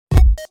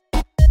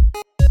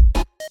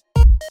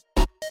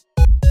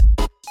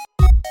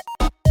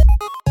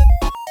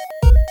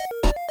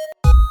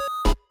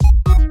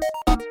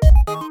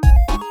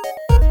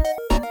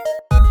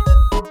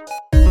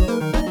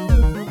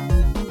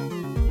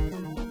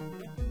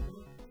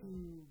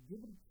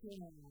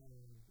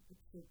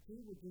episode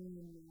 2, we're doing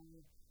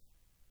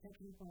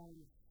technical on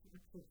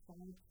episode 5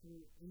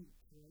 through 8,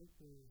 right?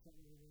 So is that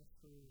what it was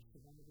for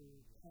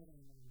Survivor Cut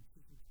on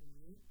season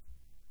 28?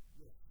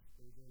 Yes,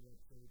 those are the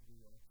episodes we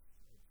watched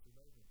at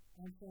Survivor.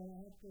 And so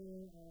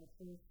after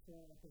first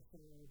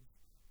episode,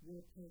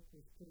 your take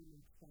was pretty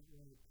much that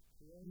right.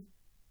 Right?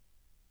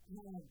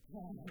 Oh,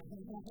 God. I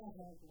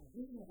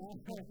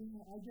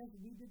guess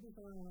we did this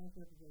on our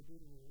last episode,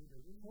 didn't we?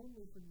 We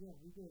totally forgot.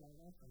 We did.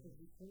 Our last episode,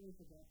 we totally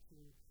forgot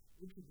to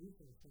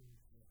introduce ourselves.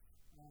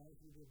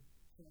 We did.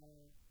 So,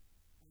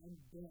 I'm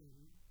Ben.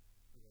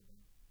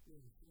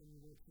 Yes, and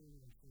you're Tina.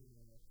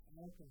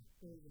 Okay,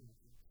 there you go.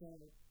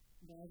 So,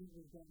 now that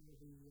we've gotten to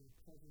the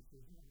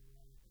pleasantries,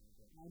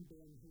 I'm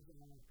Ben, who's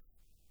Alex.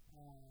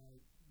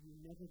 You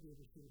never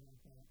did a shoot like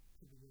that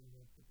to begin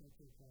with, but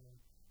that's okay.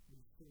 You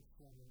still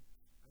said it.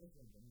 I just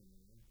want to know.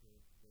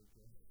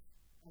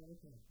 Oh,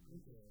 okay.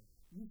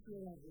 You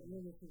feel like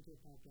you're listening to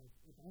a podcast.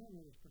 If I don't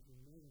know this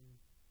person's name,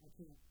 I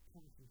can't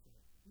concentrate.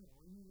 Yeah,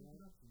 when you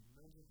look up to them,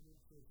 just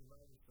makes the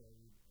Survivor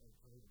story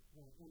great.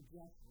 Right, and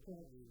Jeff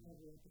Crutch,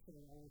 every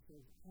episode always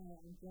says, "Hi,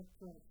 I'm Jeff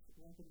Crutch,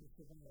 welcome to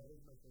Survivor." That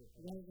is my favorite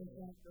part. Right, is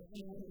that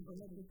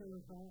your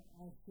favorite part?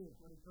 Oh, cool.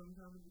 When it comes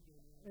down to the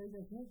beginning, There you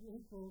go,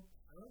 hey, folks.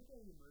 I like how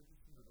he emerges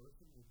from the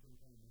ocean with some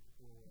kind of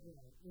mystical... Yeah.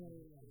 And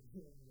he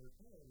goes,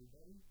 "Hey,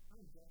 everybody,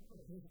 I'm Jeff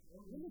Crutch."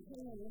 Let me tell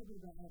you a little bit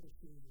about how the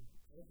season is.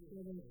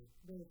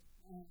 There's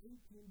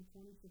 18 to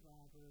 20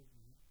 survivors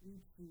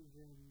each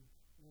season,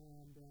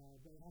 and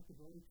they have to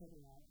vote each other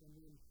out. And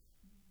then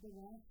the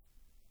last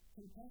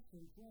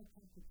contestants will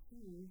have to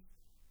choose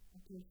a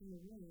person to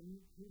win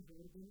who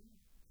voted them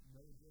out.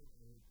 No joke,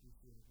 I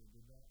appreciate if they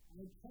did that.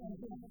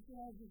 That's what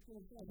I was just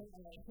going to say.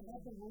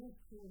 I've been really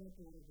screwed up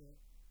a little bit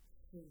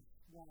since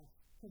last.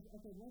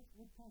 Okay,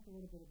 let's talk a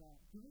little bit about.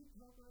 Can we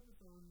talk about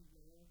this on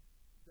there?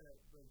 That,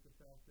 like, the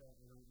fact that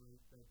I don't like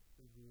that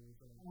the rules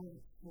are... I was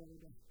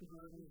afraid of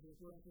the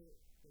rules.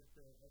 That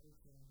they're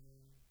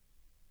ever-changing.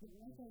 But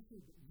like I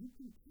said, you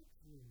can text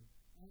me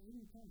at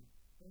any time.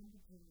 I'm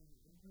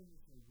turning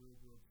this a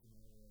real-world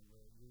scenario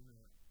where you're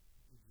not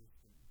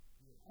existing.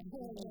 That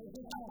sounds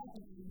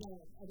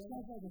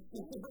like a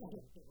story,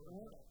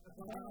 right?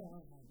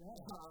 Oh, my God.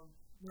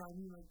 No, I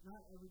mean, like,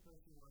 not every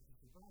person who wants to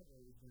survive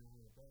is going to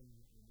have a bang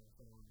in their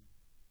phone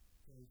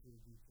to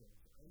do so.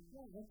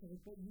 Yeah, okay,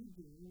 but you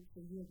do,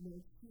 so you have no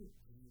excuse.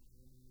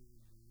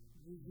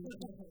 You're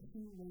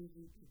too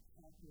lazy to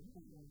talk to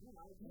someone.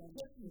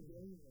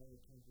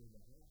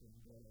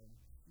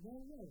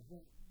 No,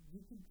 but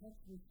you can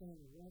text me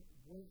saying, what's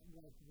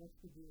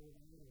the deal with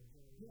others?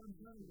 Yeah, I'm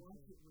trying to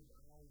watch it with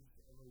the eyes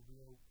of a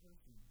real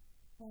person.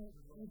 But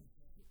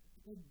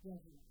it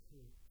doesn't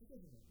hurt. It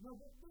doesn't hurt. No,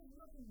 but there's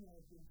nothing that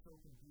I've been so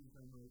confused.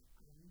 I'm like,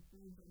 I'm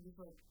just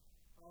like,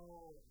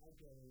 oh, I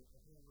get it. I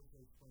can't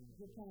really explain it.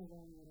 You're kind of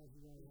learning it as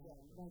you go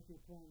along. Like you're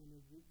playing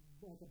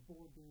like a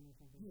board game or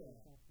something. Yeah.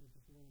 You're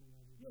just learning as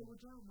you go. Yeah,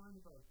 which I don't mind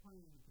if I was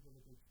playing because I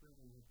like to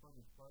experiment and have fun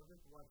as part of it,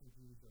 but I can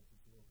do this as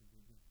well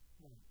confusing.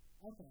 Right.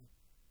 Okay.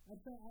 I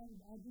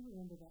do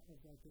remember that was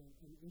like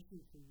an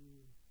issue for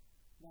you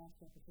last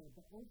episode,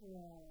 but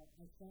overall,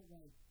 I felt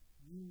like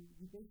you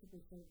basically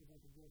felt it was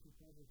like a guilty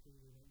pleasure for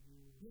you,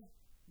 that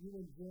you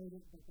enjoyed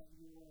it, but that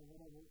you were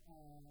whatever,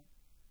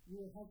 you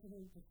were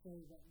hesitant to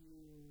say that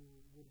you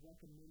would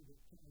recommend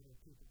it to other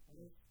people.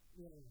 Yes.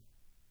 Yeah.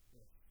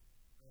 Yes.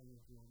 I don't know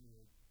if you want me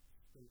to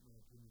state my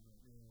opinion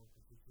right now,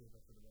 because we should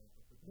have for the last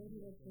episode. Maybe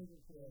let's say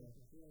it for the last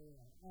episode.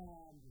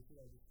 Should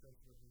I discuss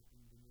what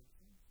happened in the next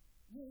one?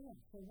 Yeah.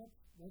 So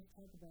let's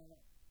talk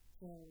about.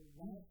 So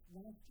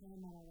last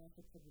time on our last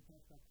episode we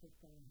talked about Chris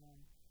going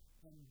home,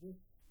 and this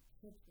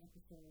fifth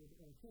episode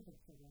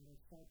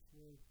starts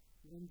with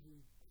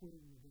Lindsay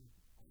quitting the game.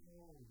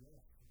 Oh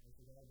yes, I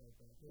forgot about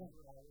that. Yeah.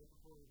 Right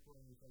before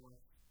recording this, I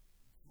watched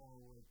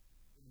small, like,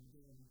 in the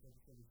beginning of this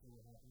episode to see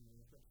what happened in the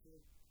last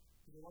episode.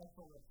 Because the last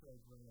 5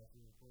 episodes right after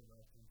we recorded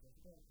last week, so I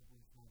forgot a couple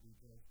of small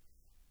details.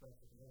 But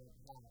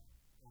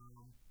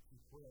she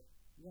quit.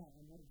 Yeah,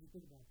 and what did you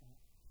think about that?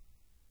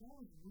 That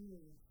was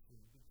really interesting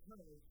because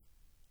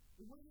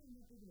it wasn't even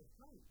that big of a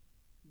fight.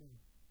 No.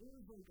 It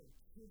was like a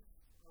kiss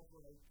of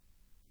like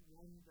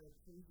the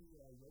crazy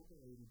yoga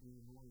lady being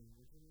annoying,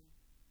 what's her name?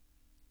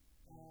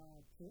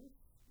 Chris?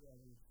 Yeah,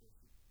 it was Chris.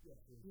 Yes,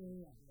 it was.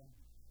 Yeah.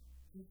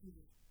 Chris was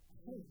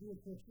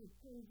She's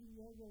crazy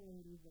yoga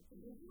lady, but it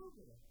was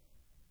yoga.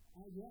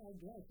 Yeah, I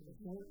guess. It's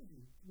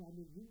crazy. I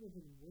mean, we live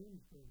in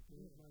Williamsburg, so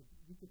it's like,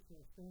 you could throw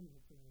a stone in the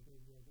thing and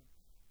there's yoga.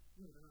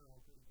 No.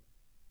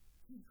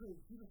 She's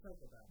crazy. She's a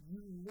psychopath.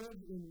 You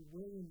live in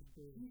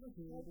Williamsburg. She's a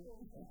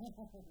psychopath. I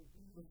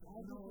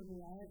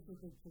actually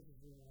think she's a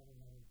real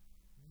automatic.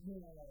 No.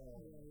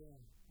 Yeah,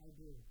 I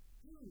do.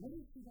 What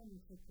is she on the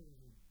picture of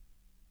him?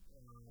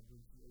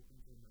 When she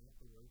opens her mouth,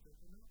 the words that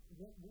come out?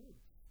 What words?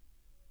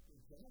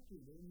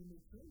 Exactly, they didn't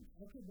make sense.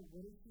 Okay, but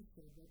what if she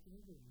said that's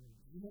interview?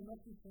 You know,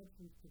 must be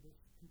substance to this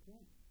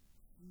complaint.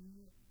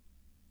 She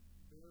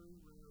very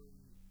rarely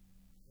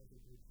has a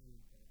good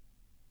feeling.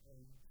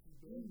 And she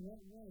very... In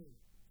what way?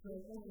 So,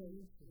 okay,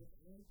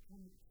 let's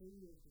come 3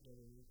 years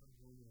together, and it comes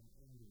when I'm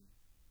angry.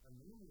 a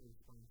normal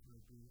response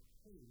might be,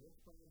 hey, what's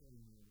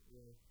bothering you?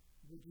 Or,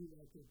 would you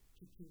like a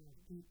chicken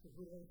pizza?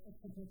 Right?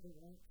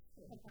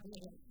 The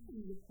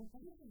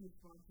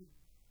response would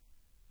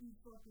be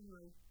fucking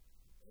like,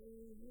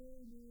 hey,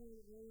 man,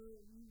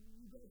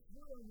 you got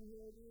sweat on your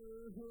head.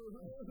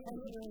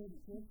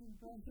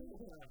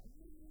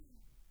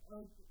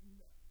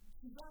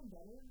 She's gotten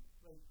better.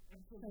 Like,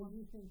 so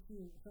you think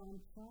so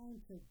I'm trying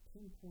to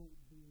pinpoint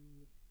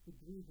the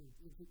grievance.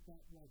 Is it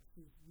that, like,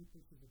 you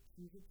think she's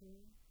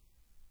accusatory?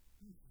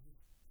 She's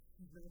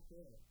not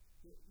there.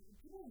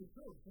 People on the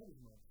show have said as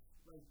much.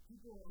 Like,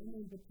 people... I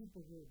mean, the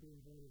people who are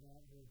being voted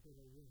out were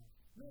yeah.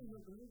 No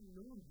one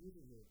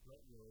uses it,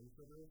 right, really.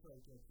 So there's, like,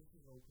 this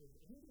is okay.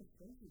 I think the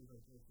Spencer is, like,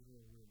 this is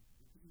really weird.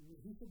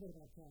 He said that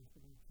about Cash,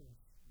 but I'm sure.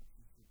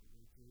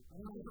 I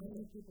don't know how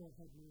many people have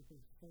had many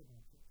things to say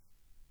about this.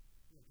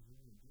 Yeah, because you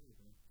didn't do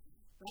anything.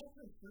 That's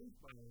the truth,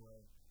 by the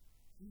way.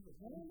 I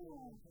don't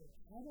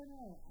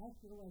know. I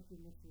feel like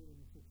you're misreading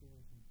the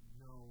situation.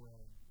 No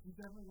way. He's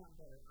definitely not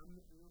better. I'm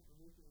looking at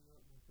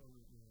my phone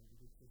right now.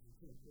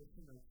 Yeah,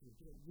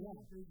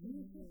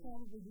 you should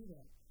probably do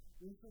that.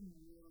 There's some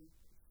really...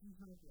 She's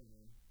not there,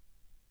 man.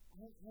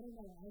 I don't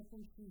know. I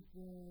think she's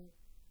just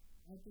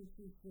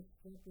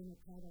stuck in a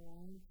tight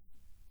alliance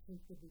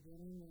since the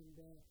beginning, and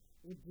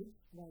it did,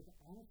 like,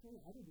 honestly,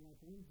 I didn't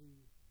like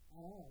Lindsay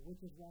at all,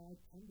 which is why I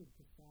tended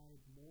to side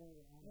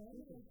more on I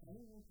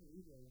don't like her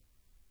either.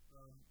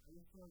 I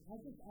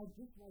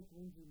just like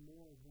Lindsay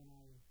more than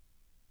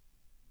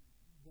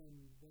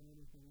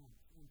anything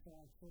else, and so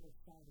I sort of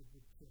sided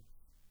with Chris.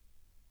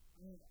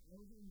 I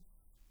don't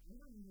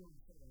even want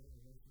to say that I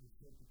was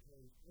because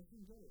I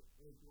can get it.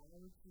 Like, why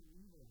would she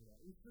leave over that?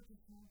 It's such a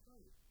small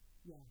fight.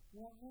 Yeah,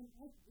 well, and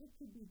it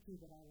could be true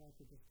that I like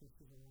it just because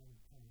she's around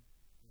Tony.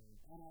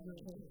 And I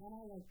like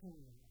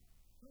Tony a lot.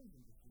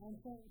 And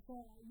so,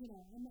 you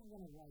know, I'm not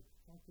going to, like,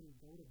 fucking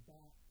go to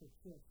bat for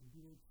Chris and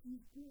be like,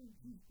 she's good.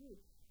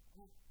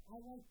 I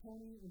like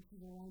Tony and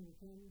she's around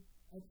with him,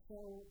 and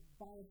so,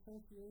 by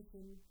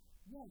association,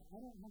 yeah,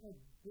 I don't have a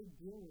big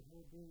deal with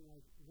her being,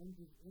 like,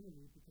 Lindsay's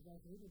enemy because I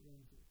hated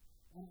Lindsay.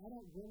 And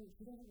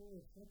she doesn't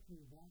really affect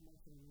me that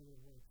much in another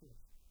way, too.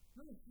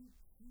 No, she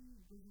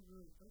doesn't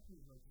really affect me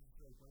as much as,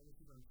 like, why was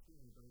she on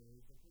screen, by the way?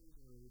 It's like, who's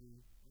the lady?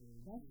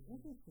 That's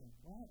interesting.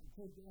 Wow.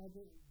 So, are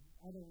there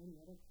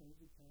any other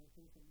crazy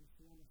characters that you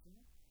see on the show?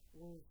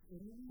 Or is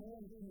it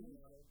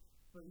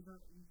but he's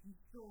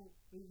still,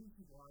 at least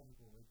he's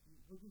logical. Like,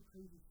 he'll do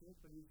crazy shit,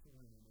 but he's still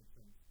in it, makes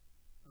sense.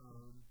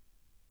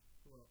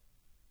 Well,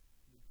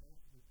 the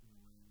past is just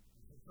annoying.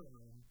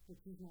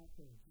 But she's not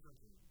crazy.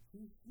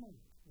 She's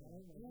smart,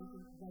 right?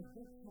 Like,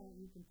 this smart,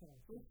 you can tell.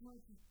 So smart,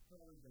 she's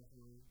probably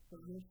definitely.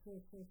 But you're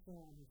still so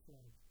on his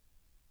side.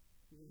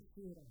 You're going to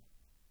see it out.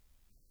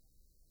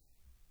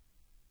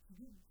 She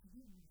did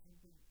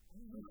something. I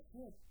don't know. It's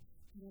six.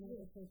 When it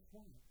was so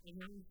fun. And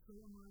then he's still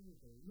in line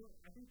with her. No,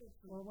 I think that's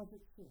true. Or was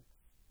it six?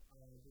 I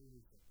believe it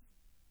was six.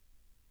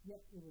 Yep,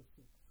 it was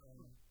six.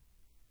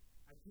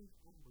 I think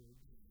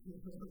Umbridge.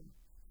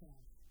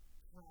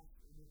 Cass,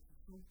 and it's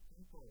so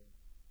simple.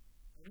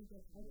 I think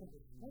that's okay.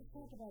 Let's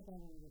talk about that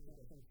when we get to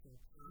episode 6.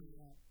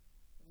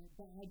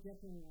 But I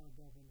definitely want to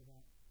delve into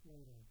that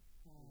later.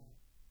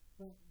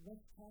 But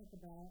let's talk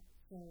about,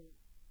 so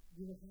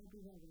you were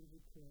happy that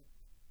Lindsay quit.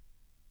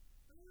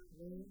 I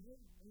didn't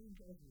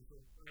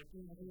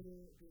hate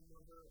it, didn't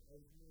love her, I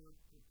was more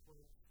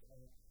perplexed. I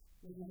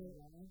didn't know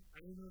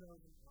that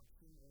was an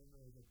option, I didn't know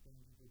there was a thing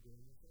people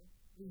doing with it.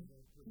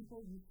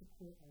 People used to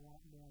quit a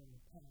lot more in the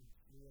past.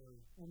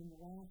 Really? And in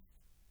the last,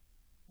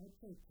 I'd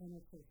say 10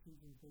 or so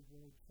seasons, they've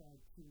really tried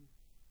to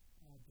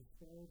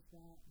disparage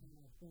that, and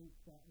I think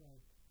that, like,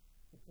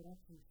 the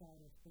production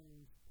side of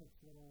things puts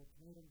little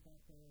ultimatums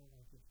out there,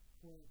 like, it's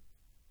quit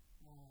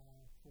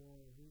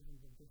for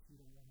reasons of just you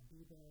don't want to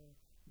be there.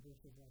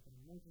 This is like an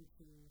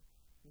emergency.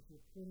 If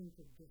you're quitting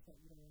to just that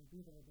you don't want to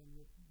be there, then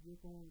you're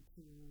going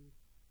to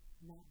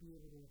not be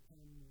able to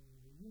attend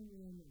the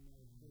reunion, and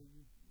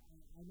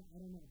I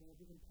don't know, they're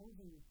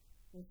threatening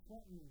the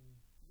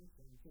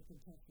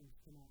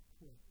contestants to not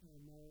quit.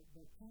 And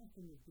the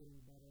casting is getting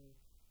better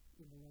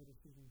in the later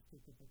seasons too,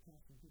 because they're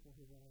casting people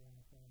who really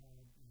want to play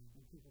hard and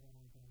people that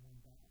aren't going to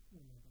win that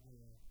when they're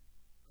there.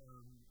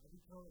 I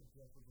could tell that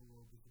Jeff was a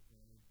little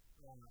disappointed.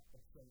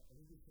 Upset. I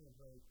think he's going to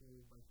play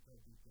through by Fred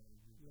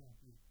Buchanan.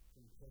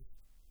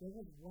 There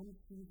was one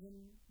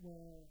season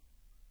where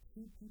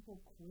 2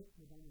 people quit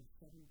with only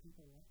 7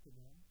 people left to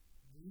go.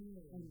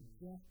 Really? And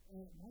Jeff,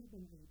 it might have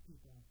been 8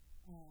 people.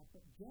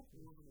 But Jeff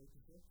was an 8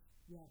 to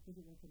 6? Yeah, I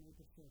think it went from 8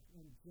 to 6.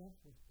 And Jeff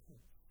was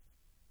pissed.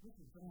 This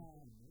is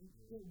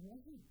amazing. It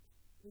wasn't.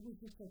 It was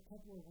just a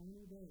couple of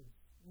rainy days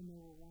when they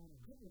were running.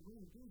 A couple of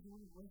rainy days when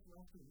it went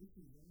after this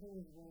season. It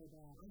was really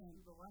bad.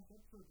 The last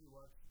episode we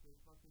watched, they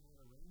fucking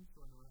had a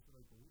rainstorm that lasted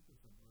like a week or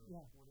something.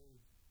 Yeah. 4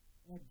 days.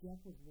 And Jeff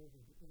was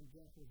livid. And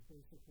Jeff was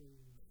basically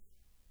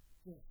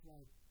just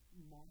like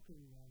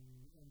mocking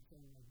them and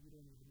saying like, you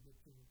don't even get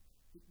your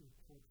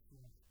torch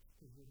next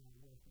because you're not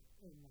worth it.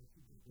 And like,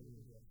 he just did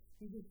it.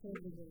 He just told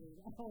me to leave.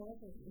 Oh,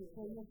 okay.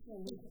 So you're still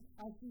weak.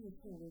 I see you're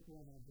still weak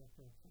when I Jeff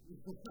Wilson.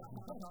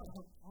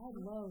 I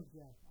love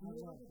Jeff. I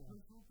love Jeff.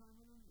 Personal time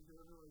with him? Is there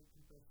ever like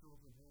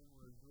confessionals with him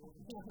or girls?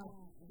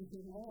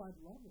 Oh, I'd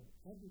love it.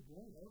 That'd be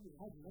great.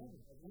 I'd love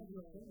it. That'd be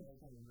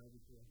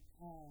great.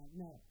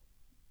 No.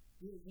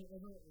 Do you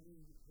ever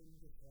him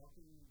just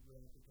talking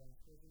without the cast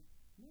present?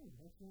 No,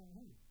 that's not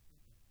him.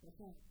 That's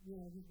not,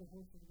 he's the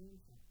host of the game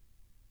show.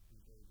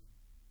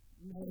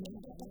 No,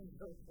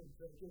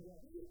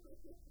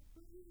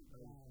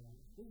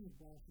 this is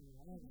bossy.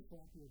 I have a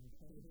slap you in the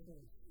face.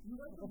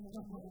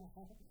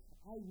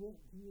 I will.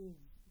 He is.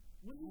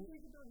 What do you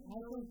think about him?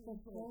 I think the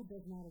show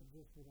does not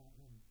exist without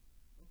him.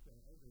 Okay,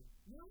 I agree.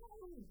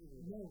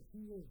 No,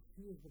 he is.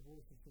 He is the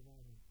voice of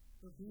survival.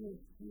 He is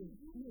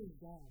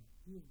God.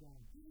 He is God.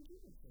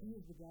 He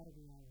is the God of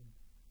the island.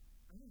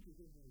 I think he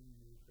is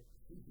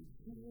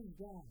He is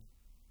God.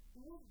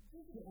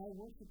 I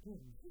worship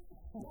him. He's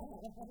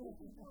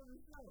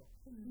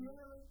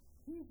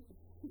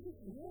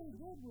really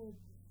good with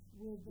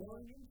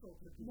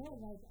no,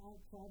 like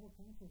tribal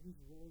council. He's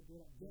really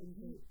good at getting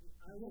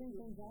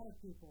things out of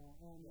people,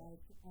 and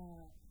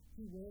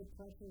he really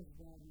pressures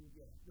them. He's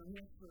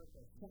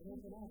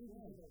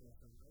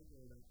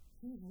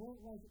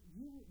like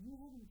you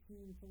haven't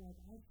seen, so like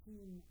I've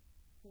seen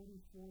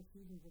 34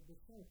 seasons of the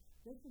show.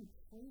 There's some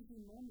crazy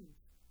moments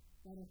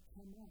that have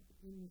come up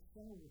in the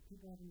show with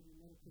people having to be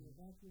medically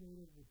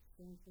evacuated, with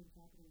strange things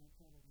happening at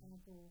tribal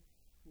council,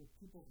 with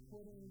people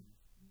quitting,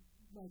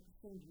 like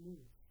strange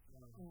moves.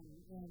 And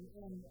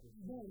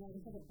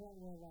like to the point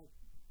where like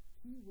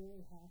he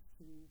really has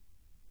to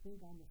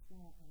think on the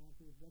spot, and as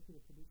the executive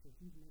producer,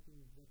 he's making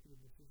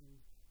executive decisions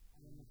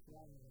on the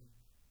fly,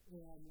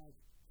 and like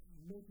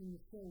making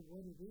the show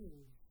what it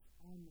is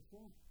on the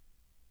fly.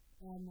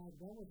 And like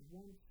there was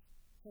once,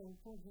 so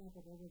for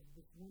example, there was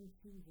this one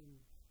season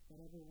that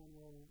everyone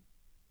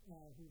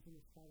who's in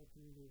the tribal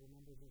community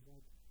remembers as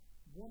like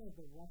one of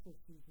the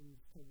roughest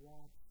seasons to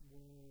watch,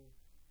 where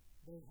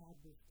they had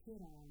this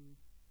kid on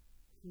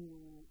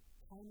who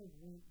kind of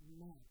went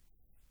nuts.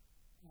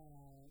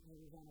 It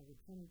was on a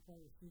returning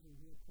player season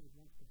he had played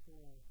once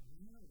before,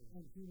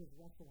 and he was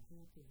Russell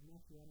Hamp's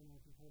nephew. I don't know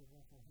if you've heard of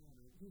Russell Hamp.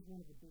 He's one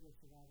of the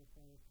biggest survival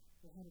players.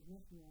 They had his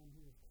nephew on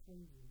who was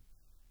crazy,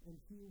 and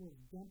he was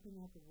dumping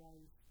out the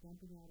rice,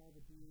 dumping out all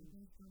the beans.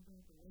 I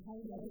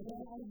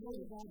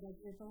know that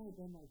it's only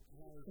been like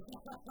twice.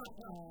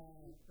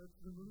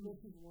 This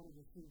is one of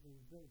the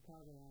seasons that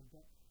Chicago on,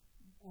 but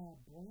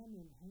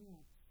Brandon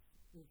Hamp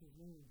is his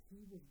name.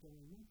 He was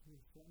going nuts. He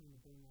was threatening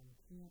to bring on the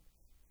camp.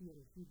 He had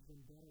a huge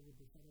vendetta with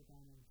this other guy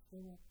named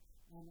Philip.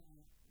 And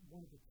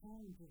one of the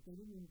times was they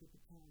didn't even get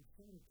the time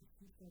started because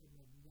he started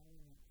like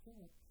yelling at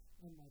Philip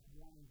and like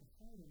wanting to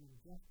fight him. And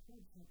Jeff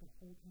Kidd had to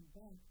hold him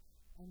back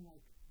and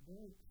like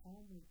very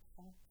calmly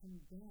talked him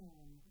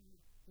down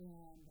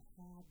and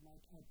had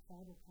like a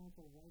tribal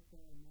council right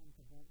there and then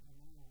to vote him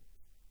out.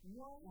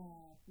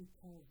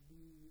 Because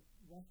the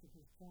rest of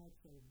his tribe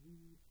said,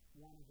 we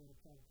want to go to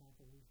tribal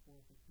council, we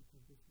forfeit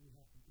because we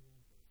have to deal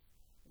with this.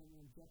 And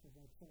then Jeff was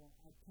like, so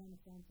it kind of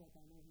sounds like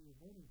I know who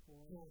you're voting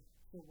for,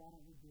 so why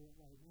don't we do it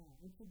right now?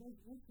 And so those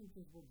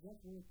instances where Jeff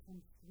really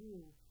comes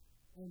through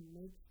and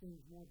makes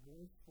things more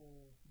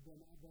graceful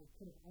than they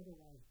could have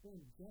otherwise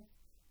been. Jeff,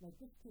 like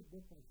this kid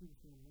looked like he was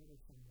going to murder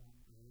someone.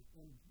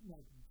 And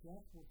like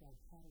Jeff was like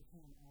had his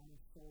hand on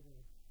his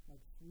shoulder,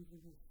 like squeezing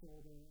his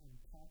shoulder and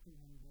talking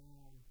him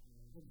down,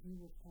 and he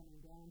was coming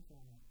down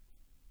from it.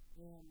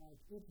 And like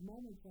it's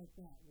moments like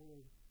that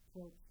where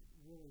folks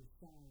really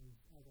shines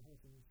as a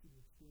host and you see the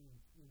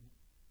experience in it.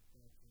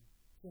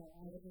 So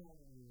I don't know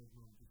any of those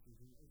moments this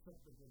season,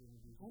 except the good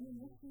interviews. I mean,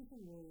 this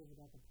season really is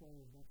about the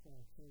players. That's why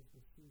I chose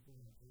this season.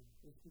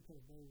 It's because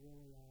they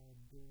really are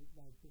doing,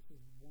 like, this is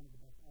one of the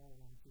best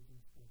all-around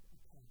seasons of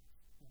attempts.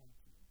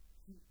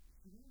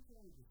 She didn't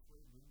say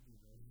display Lindsay,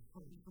 though.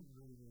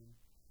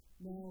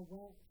 No,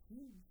 well,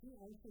 she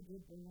also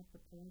did bring up the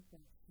point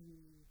that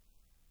she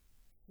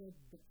said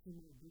that she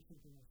might do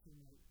something that she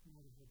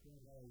might have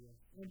regretted. Oh, yeah.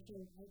 And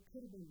so it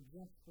could have been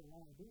just for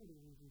liability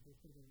reasons. They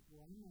said,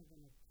 well, I'm not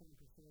going to try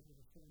to say to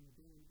the show in the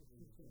game if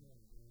she's going to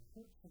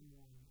hurt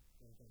someone,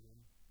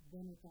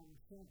 then it's on the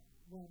show.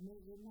 Well,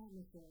 not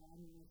necessarily. I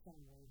mean, it's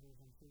on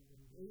waivers. I'm sure it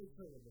wouldn't be. It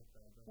would look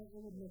bad. But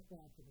it would look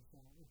bad to the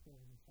side if there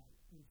was a fight.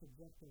 And so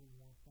Jeff didn't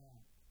want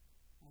that.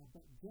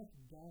 But Jeff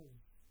does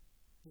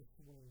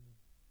dissuade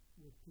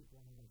with people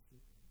on those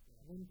seasons.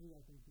 Lindsay, I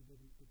think he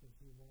didn't because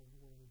he was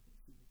worried that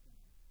she was going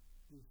to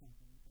do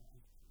something like that.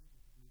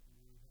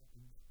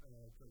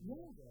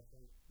 Yeah.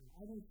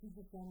 I think she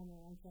just got on the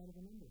wrong side of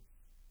the numbers.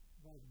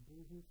 Like,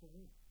 boo-hoo for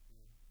her.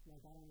 Like,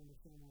 I don't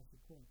understand why she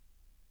quit.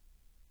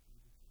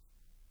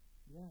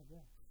 Yeah.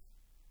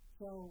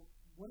 So,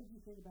 what did you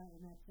think about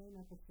in that same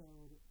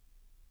episode,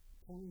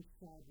 Tony's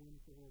tribe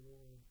wins the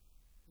reward,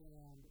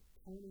 and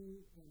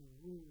Tony and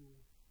Rue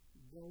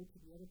go to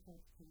the other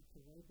tribe's camp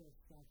to raid their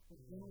stuff, but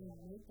then they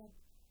make up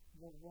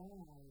the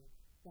lie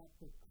that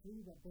the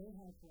clue that they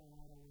had for an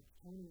idol, which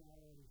Tony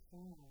already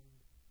found,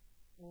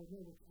 or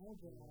no, which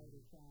LJ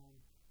already found,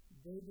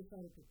 they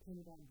decided to pin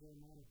it on Joe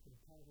Maddux for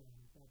the program.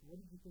 Like, what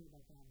did you think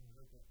about that one?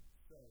 Okay,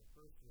 so,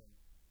 first of all,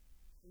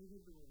 who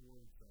did the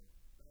reward show?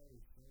 That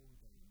is so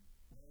dumb.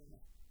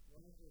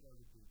 Why hurt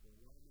other people?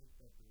 Why make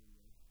stuff for you?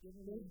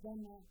 They've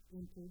done that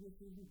in previous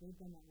seasons. They've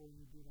done that where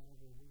you do that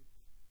every week.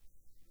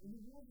 And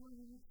the rules were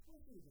even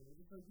explicit.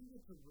 It's like you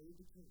get to raise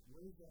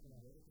that and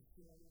raise the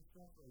shit on that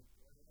stuff. Like,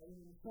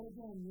 but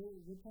again,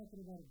 you're talking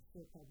about a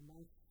show called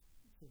Nice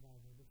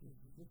Survivor.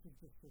 This is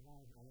just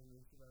Survivor. I don't know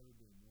Survivor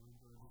doing one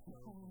for the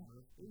show.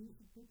 You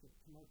should pick it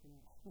to make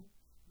it up.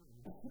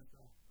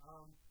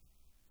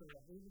 So I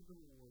hated the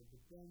reward,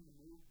 but then the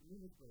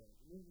move is good.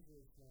 The move is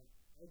really smart.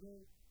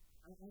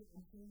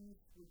 I'm saying this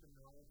with the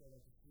knowledge that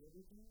I can see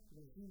everything.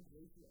 It seems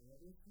way too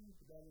obvious to me,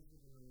 but that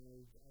isn't the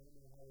knowledge. I don't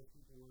know how those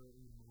people were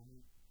in the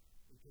moment.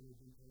 It could have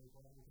been totally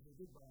fine because they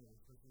did buy it,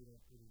 especially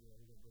that pretty well.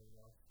 They got very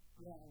well.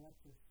 Yeah, that's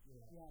just,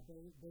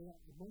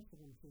 most of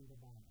them seem to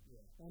buy it.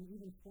 Yeah. And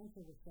even Spencer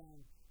was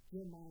saying,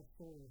 Jeremiah's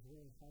story is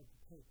really hard to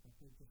take. Like,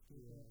 they just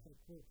do it so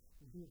quick.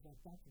 And he was like,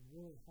 that's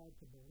really hard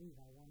to believe.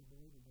 I want to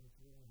believe it, but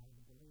it's really hard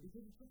to believe.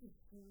 Because it's such a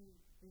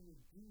strange thing to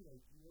do.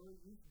 Like, you're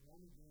at least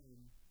one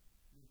game.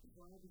 Your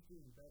tribe is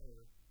doing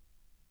better.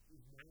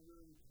 Is now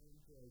really trying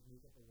to like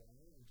make up a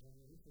lie and trying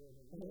to say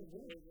that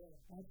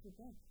that's the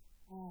thing.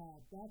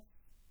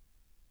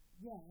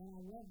 And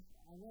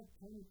I love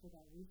Tony for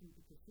that reason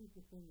because here's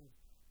the thing is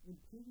in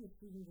previous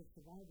seasons of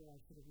Survivor I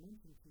should have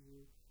mentioned to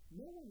you,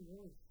 no one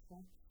really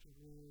fucks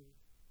with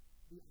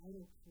the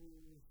idol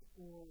crews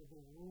or the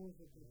rules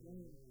of the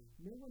game.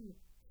 No one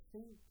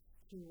thinks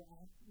to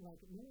act like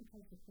no one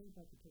tries to think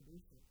like a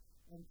producer.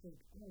 And think,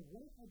 oh,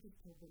 what if I just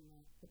told them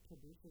that the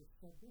producers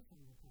said this on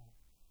the top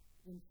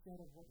instead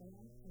of what they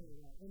actually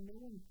wrote? And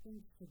no one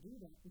thinks to do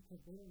that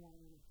because they don't want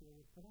to interfere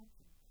with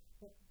production.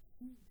 But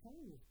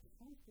Tony is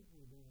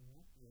constantly doing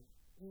that. Yeah.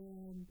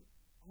 And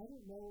I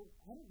don't know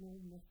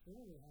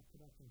necessarily how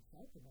production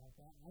felt about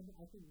that.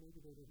 I think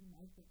maybe they didn't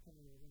like that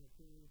Tony was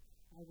interfering.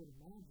 I would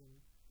imagine.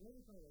 Well,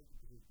 I like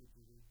it because it's good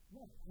TV.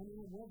 Right. I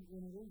mean,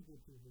 it is good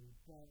TV.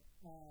 But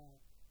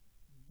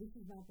this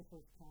is not the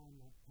first time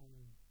that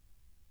Tony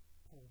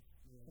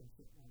some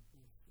shit like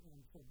this,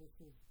 and so this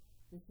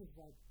is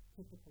like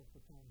typical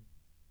for Tony.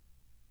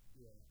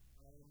 Yeah.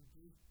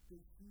 Do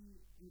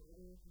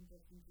other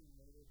contestants in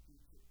later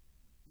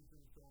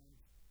featuring songs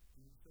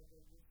do stuff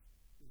like this?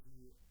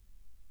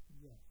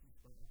 Yes.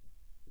 Yes.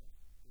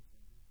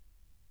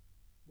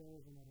 There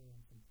is another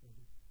instance where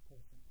he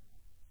pulls something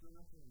out. No,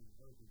 not Tony.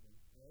 Other people.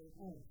 Other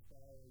people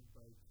inspired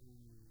by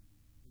Tony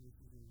and this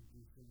is in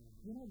do similar.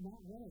 You know,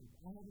 not really.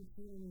 I haven't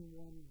seen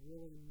anyone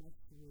really mess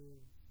with.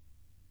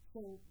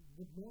 So,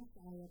 the most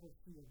I ever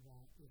see of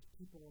that is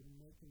people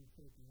making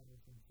fake letters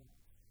themselves.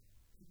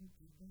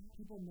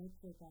 People make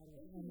fake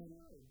letters, and then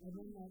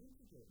like,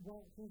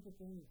 well, here's the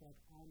thing is like,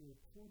 on your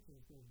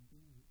portrait there's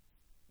beads,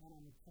 and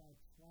on the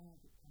child's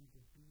flag it comes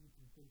with beads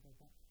and things like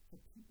that.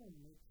 So people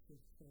make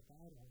this fake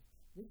idols.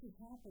 This has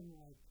happened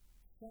like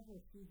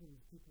several seasons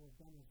people have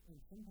done this,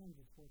 and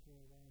sometimes it's worked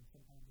really well, and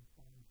sometimes it's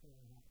fallen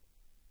really well.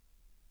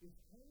 If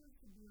I was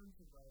to be on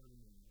Survivor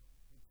now,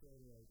 I'd say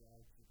like,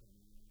 Alex is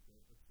coming in and say,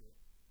 let's do it.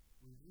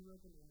 Would you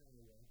recommend I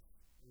watch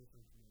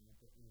anything from the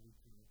episode in a week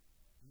tonight?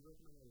 Do you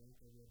recommend I watch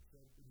every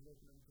episode? Would you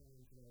recommend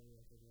someone to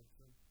watch every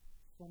episode?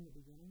 From the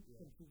beginning? Yeah.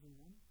 From season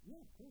 1?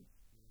 Yeah, of course.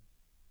 Yeah.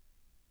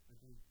 I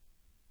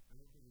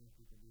don't think enough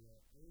people do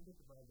that. I don't get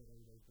the vibe that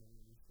everybody's done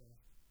with this stuff.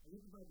 I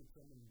get the vibe that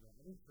someone's done.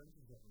 I think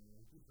Spencer's definitely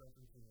done. Keep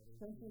referencing it.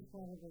 Spencer's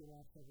probably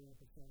watched every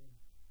episode.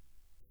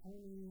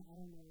 Tony, I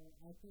don't know.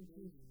 I think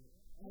he's...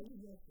 I think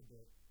that's a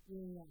bit.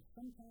 Yeah.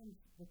 Sometimes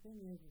the thing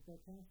is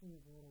their casting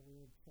is a little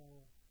weird,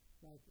 so...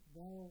 Like,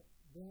 they'll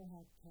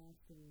have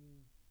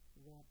casting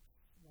reps,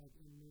 like,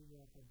 in New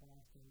York or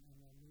Boston, and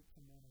they'll meet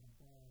someone at a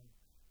bar,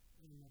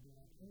 and they'll be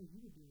like, hey, you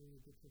would be really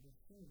good for this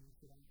thing, you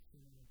should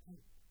actually on the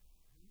tape.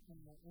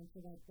 And so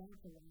that's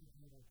a lot of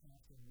how their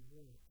casting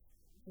works.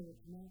 So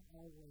it's not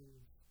always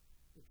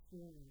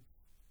experienced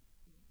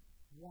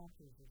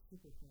watchers or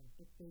super fans,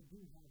 but they do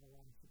have a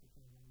lot of super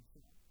fans on the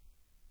set.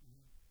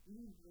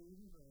 Even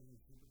if I was a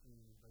super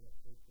fan, if I got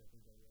picked, I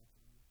think I'd watch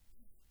it.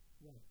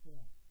 Right, yeah.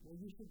 Well,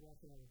 you should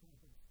watch it all the time.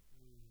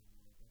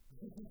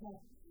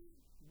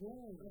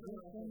 Really?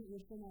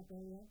 You're still not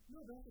there yet?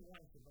 No, that's a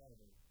lot of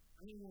Survivor.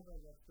 I don't know if I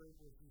watched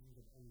 34 seasons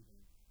of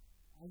anything.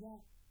 I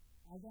got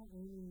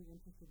Amy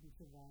interested in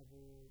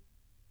Survivor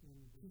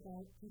in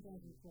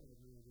 2012.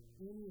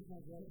 Amy was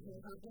my guest.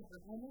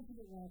 I mentioned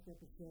it last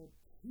episode.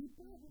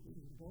 People?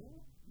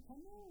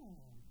 Come on.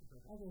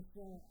 Okay,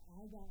 so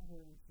I got her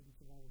interested in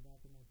Survivor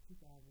back in like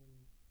 2013.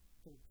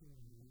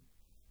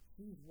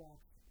 She's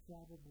watched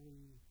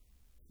probably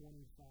 25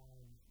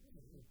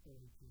 of her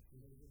 32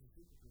 seasons.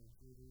 She's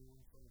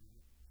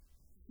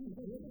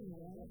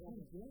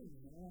getting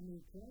it. I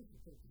mean, Christ,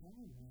 it takes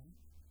time, man.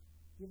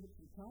 Give it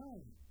some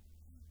time.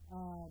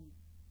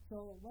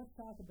 So let's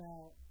talk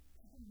about...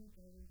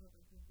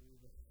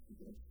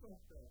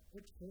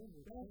 It's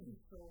crazy. That is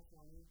so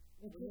funny.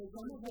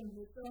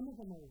 Some of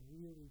them are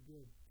really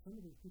good. Some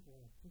of these people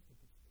are artistic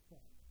as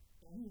fuck.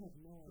 You have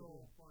no idea.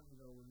 It's so funny,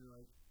 though, when you're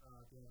like,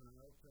 They have an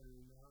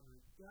airplane now, and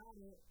like, got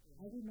it. And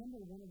I remember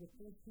one of the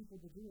first people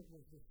to do it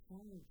was the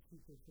science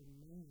teacher from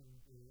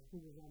Maine who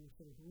was on the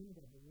stage. He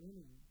ended up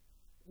winning.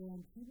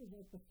 And he was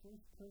like the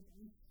first person,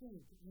 I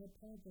think, and I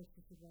apologize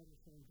for survivor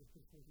saying just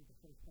because he's the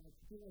first guy. I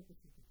feel like this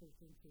is the first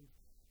instance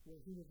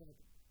where he was like,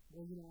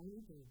 well, you know, I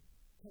need to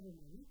cover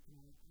my meat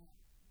tonight.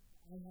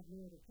 I have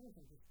no other choice.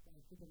 I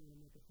think I'm going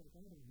to make a fake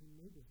idol. And he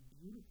made this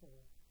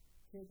beautiful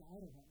fake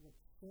idol that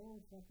looked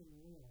so fucking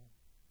real.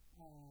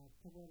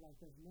 To where, like,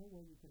 there's no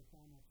way you could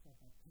find that stuff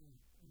at camp.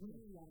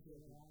 really like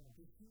it.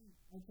 Did he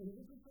give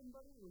it to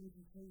somebody, or did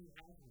he say he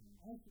had one?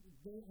 I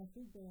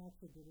think they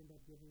actually did end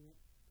up giving it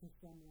to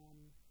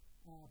someone,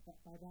 but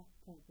by that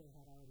point they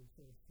had already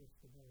sort of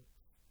switched the votes.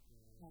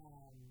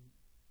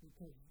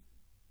 Because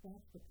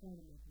that's the point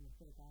of making a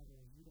fake idol,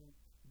 is you don't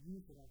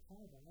use it as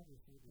Bible,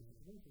 obviously, because it's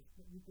religious,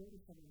 but you go to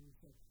someone and you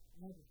say,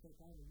 I have a fake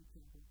idol, you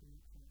can't get the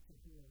next one, so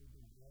here we go.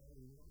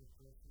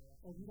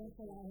 Oh, you don't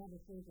say I have a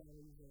fake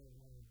idol, you say,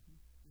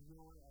 you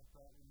know what I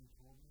thought when you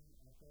told me?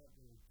 I thought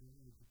they were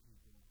doing it to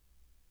people.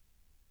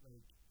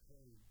 Like,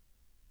 hey.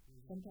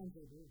 Sometimes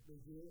they do.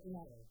 They do.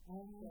 Yeah. It's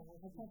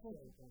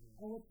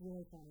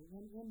really funny.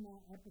 In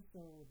that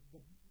episode,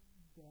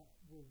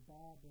 with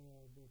Bob, the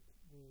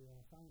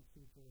science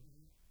teacher,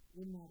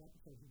 in that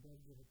episode, he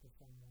does give it to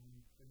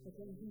someone, but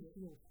then he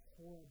feels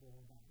horrible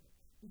about it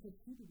because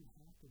he didn't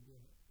have to give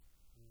it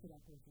to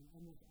that person.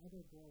 And this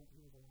other girl that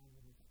he was around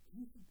with was like,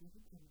 "You should give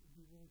it to him. It'd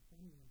be really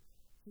funny." And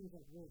she was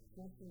like really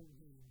pressuring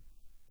him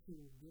to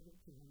give it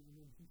to him, and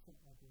then he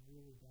felt like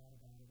really bad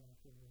about it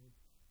afterwards.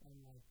 And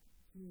like,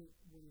 when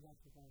he got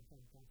to the final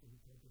council, he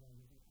told her,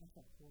 he was like, I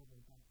felt horrible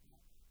about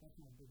that. That's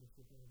my biggest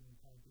regret of the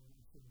entire game.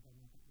 I should have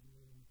done that with the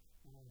meeting,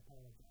 and I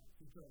apologize.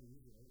 He tried to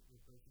use it, right? The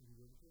person who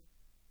did it?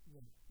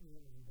 Yeah, it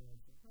was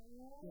embarrassing.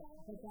 Yeah,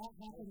 but that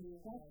happened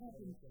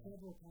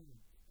several times.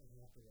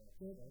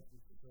 So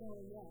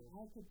yeah,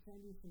 I could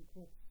send you some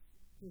clips.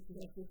 In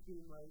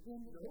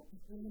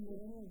the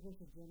Millennials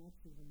vs. Gen X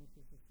season, which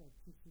was just like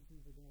 2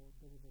 seasons ago,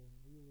 there was a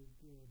really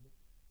good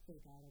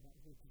fake idol that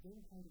was like, they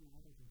were hiding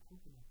idols in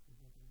coconuts with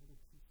like a little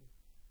piece of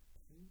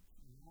paint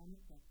on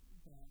it that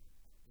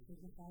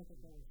signified that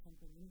there was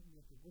something in it, and you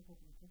have to rip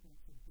open the coconut.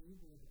 So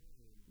David,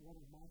 one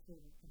of my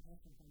favorite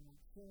contestants on that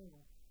show,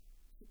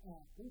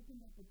 opened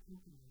up a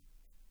coconut,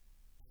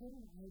 put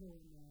an idol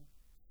in there,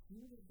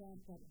 sealed it back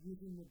up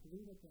using the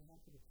glue that they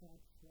have for the tribe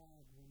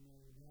flag when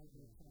they light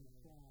the tribe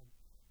flag,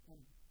 and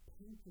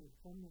painted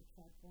from the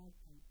tribe flag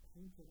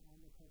painted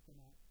on the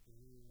coconut,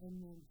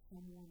 and then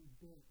someone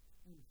bit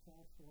and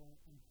fell for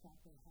it and thought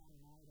they had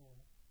an idol,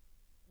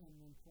 and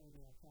then played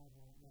it outside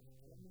when it never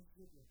was. That must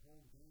get the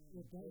whole game.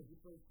 It does. You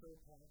play so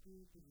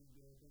happy because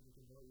you don't think you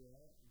can vote you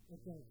out.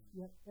 It does.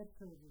 Yep, that's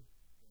crazy.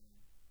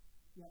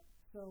 Yep.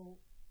 So,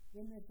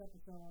 in this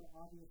episode,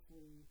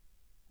 obviously,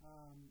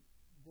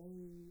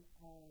 they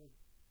are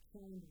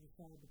trying to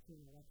decide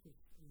between Alexis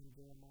and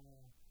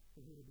Jeremiah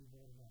for who to be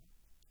voted out.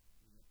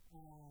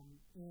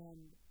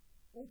 And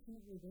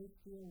ultimately, they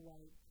feel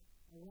like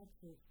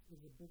Alexis is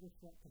the biggest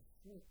threat to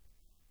flip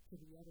to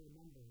the other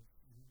members.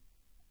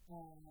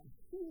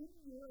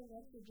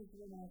 Alexis just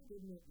went off,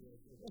 didn't it?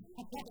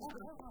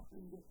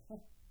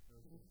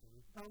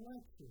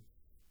 Alexis.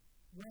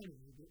 Why did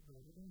you get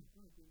voted in?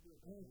 I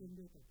didn't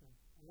do it that time.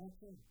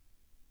 Alexis.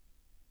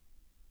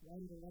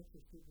 Why did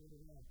Alexis get voted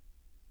out?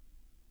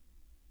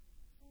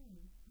 I'm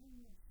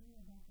not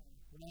sure about that.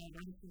 Well,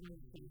 that's the way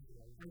it's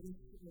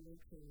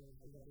going.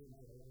 I guess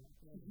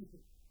Alexis is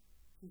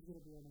she's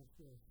going to be on that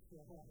show. She's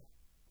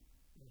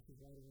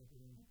right away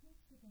from me. I can't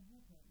stick a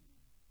hat right now.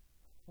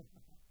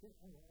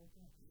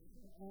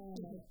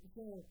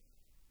 So,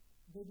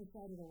 they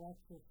decided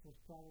Alexis was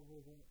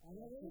probably the...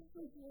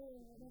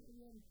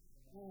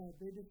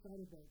 they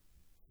decided that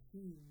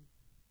Steve,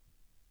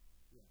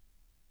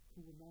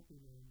 who would not be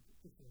named,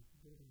 just a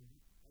dirty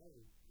name.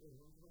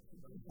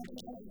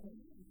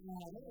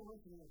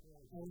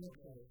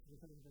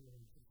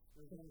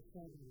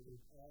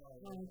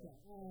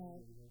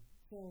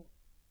 So,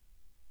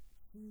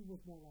 he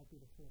was more likely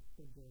to flip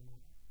than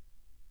Jeremiah.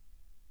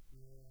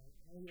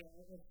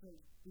 Okay.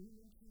 Did you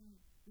mention,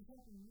 we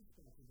talked in this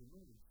stuff with the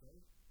movies,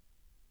 right?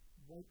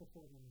 Right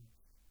before the news.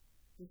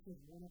 This was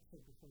one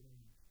episode before the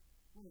news.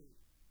 Wait.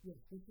 Yes,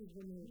 this is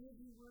when they...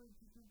 Maybe were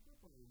to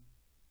separate.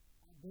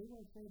 They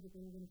were afraid that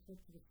they were going to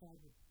flip to the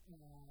side with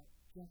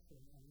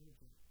Justin and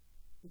Lindsay.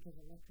 Because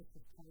Alexis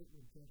was tight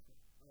with Justin.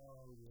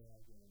 Oh, yeah,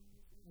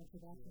 and so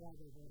that's why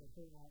they voted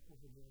her out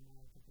over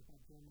Jeremiah, because they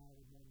thought Jeremiah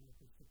would more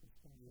likely stick with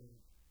Spencer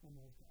and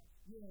those guys.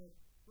 Yeah,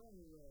 by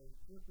the way,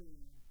 flipping,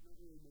 not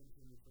really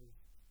mentioned the first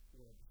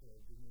 4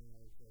 episodes, and then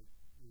I was like,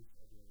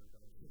 every other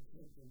guy.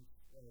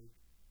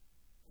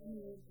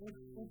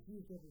 Let's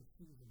use every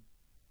season.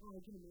 Oh, I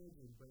can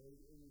imagine, but it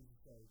was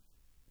just like,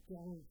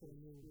 going for a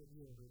new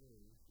year.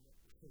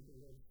 Because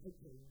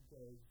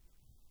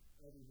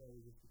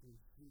everybody just became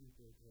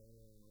super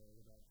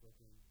about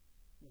flipping.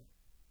 Yeah.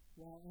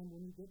 Well, and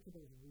when you get to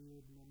those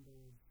weird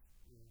numbers,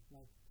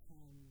 like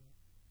 10,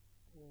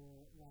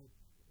 or like,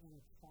 and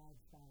it's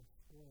 5-5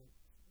 split,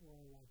 or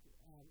like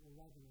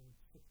 11 or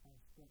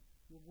 6-5 split,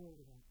 you're worried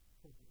about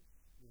Clippers.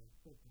 Yeah.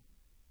 Big time.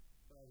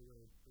 By the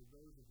way, for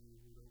those of you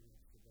who don't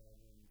watch the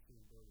Bible and the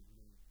same boat as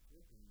me,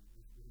 flipping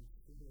is being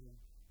seen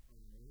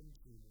on one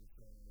team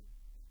side.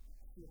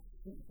 Really?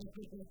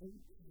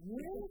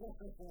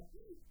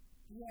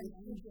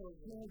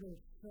 Yeah,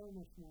 there's so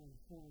much more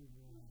informed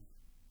than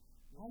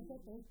I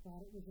thought they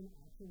thought it was an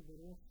actual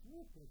literal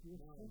slip, like you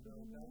were slipping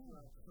in the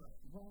air.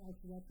 Wow,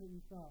 so that's what you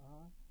thought,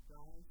 huh?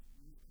 Guys,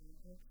 use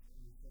context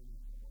and you say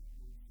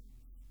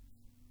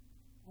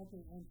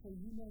okay, and so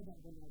you know that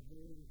when they're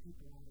voting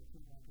people out, it's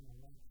not like an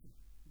election,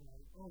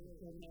 right? Oh, yeah,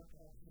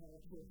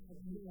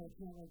 it's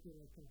not like you're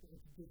like, it's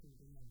different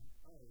than that.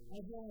 I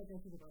feel like I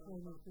should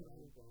explain this to you.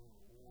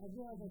 I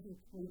feel like I should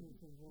explain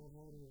this in World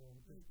War II.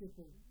 Just get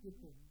the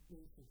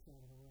basics out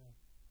of the way.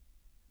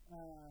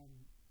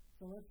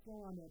 So let's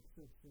go on to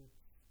episode 6.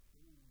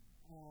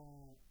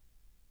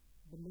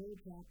 The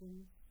marriage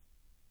happens.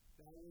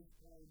 That was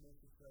probably the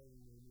most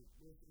exciting moment,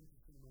 most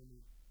interesting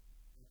moment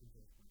of the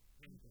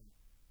season.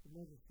 The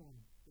marriage is fun.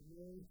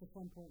 It's a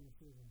fun part in the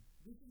season.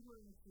 This is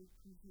where I actually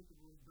appreciate the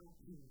word not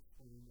being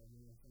explained. I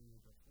mean, I'm saying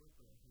like a sport,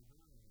 but I think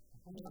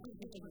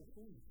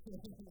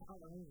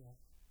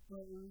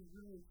But it was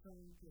really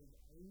exciting because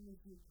I didn't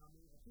see it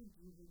coming. I think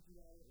you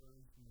hinted at it or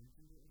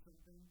mentioned it or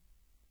something.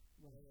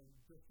 Right. And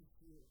just to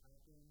see it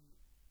happen,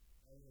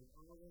 I was like,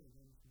 oh, yeah,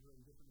 again, it's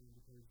completely different now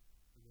because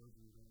for those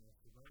of you who don't watch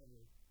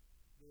Survivor,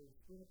 they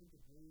split up into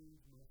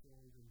brains,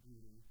 muscles, and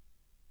beauty.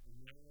 And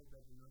now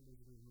that the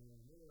numbers are getting more and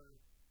more,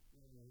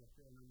 and they have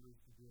fair numbers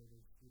to do all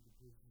those stupid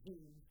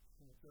games,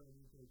 so they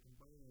need to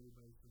combine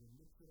everybody, so they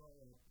mix it all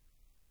up,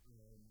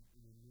 and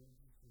then manage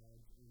the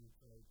squads, and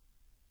it's like,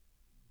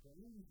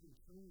 Brain's been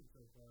killing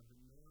so far, but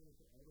now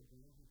it's all the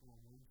brain people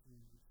on one team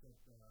except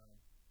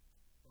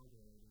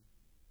Alder.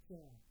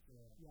 Yeah.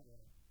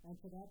 And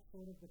so that's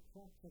sort of the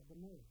crux of the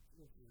move,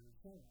 is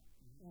Sarah.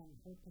 And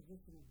her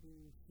position of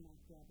being smack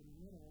dab in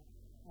the middle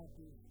of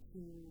these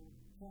two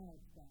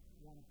tribes that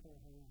want to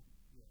pull her in.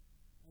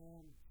 Yeah.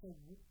 And so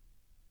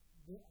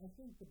I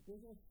think the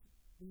biggest,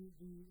 the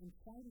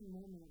inciting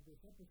moment of this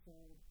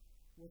episode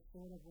was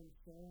sort of when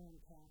Sarah and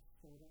Cass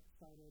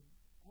started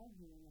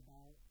arguing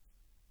about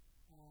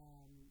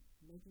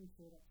making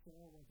sure that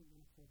Sarah wasn't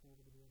going to flip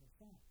over to the other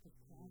side, because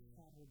Cass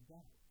had her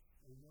doubts.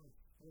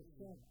 With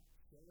Sarah.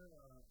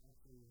 Sarah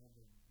actually had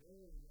a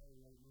very, very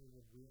light move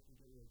of we have to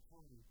get rid of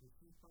Tony, because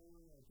she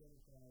finally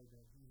identified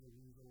that he's a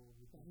weasel.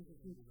 That he's a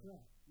huge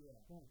threat. Yeah.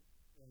 Right.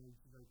 And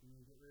she's like, we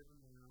need to get rid of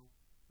him now.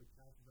 But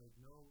Cass is like,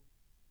 no,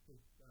 because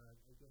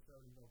I guess that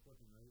was about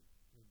flipping, right?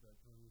 Because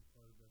Tony was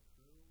part of that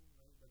crew,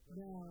 right?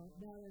 No.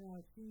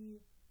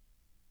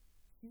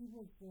 She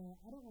was,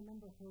 I don't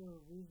remember her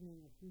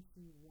reasoning of who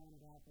she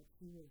wanted out, but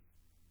she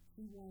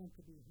wanted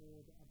to be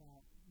heard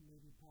about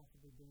maybe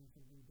possibly doing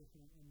something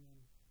different, and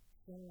then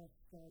Sarah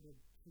started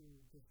to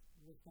just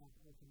list out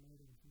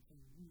ultimatums and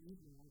saying, you need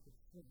me, I could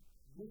swim.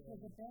 Which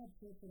was a bad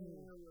system.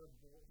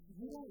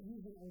 You don't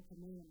use an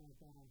ultimatum like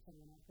that on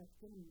someone else. That's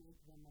going to make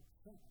them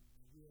upset.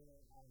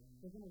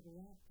 They're going to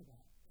react to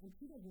that. And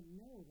she doesn't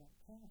know that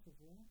Cass is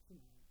reacting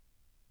to it.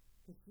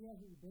 Because she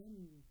hasn't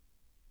been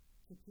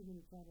to too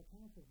many tribal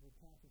councils where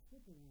Cass is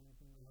flipping or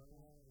anything like that.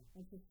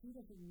 And so she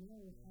doesn't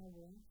know how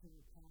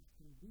reactionary Cass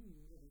can be.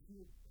 She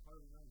was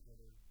hard on each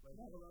other.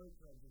 Like, all the other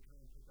tribes are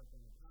trying to pick up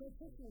on the So it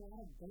takes a lot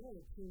of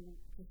goal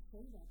to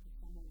say that to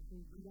someone who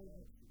you don't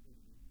know.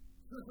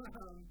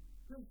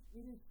 Because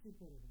it is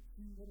stupidity.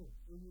 It is.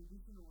 When you're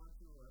just in the last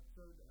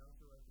episode,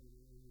 after like the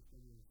really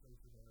understanding the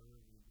social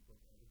dialogue and the book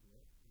out of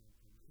it,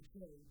 but you can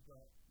always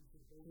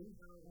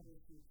how it is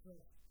to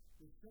trust.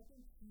 The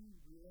second she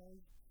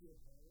realized she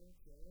had power,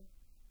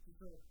 she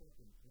started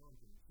fucking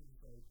flaunting. She was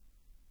like,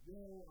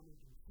 yo, I'm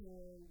in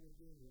control, we're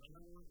doing what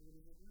I want, and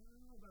then like, I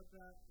don't know about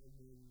that, and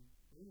then,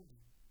 boom,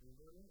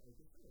 like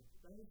I said,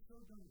 that was so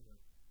dumb of her.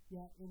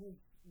 Yeah, it was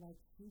like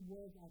she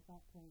was, I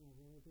thought, playing a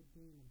really good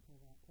game until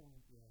that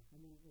point. Yeah.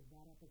 And then it was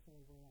that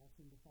episode where it all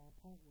seemed to fall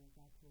apart, where it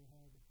got to her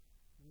head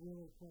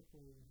really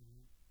quickly.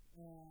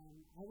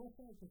 And I will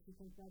say, because she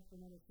comes back for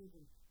another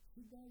season,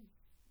 she does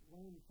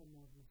learn from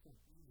those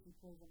mistakes. She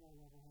plays a more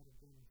level-headed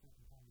game the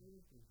second time.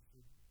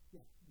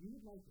 Yeah, you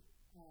would like it.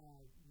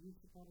 You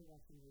should probably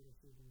watch some later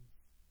seasons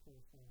for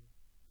the show.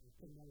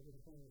 To know who the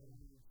player is.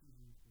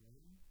 Seasons 1,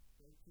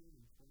 13,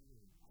 and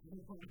 28.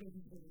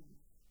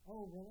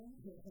 Oh, really?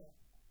 Yeah.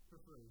 For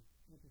free.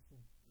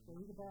 Interesting. So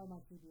you can borrow my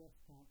CBS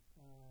account.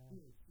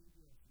 CBS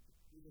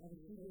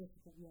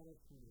account. Yeah, that's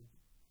cool.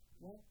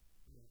 Well,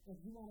 if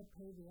you want to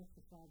pay the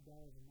extra $5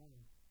 a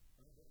month,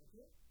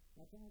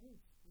 that's how it is.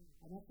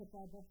 And that's the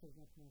 $5 for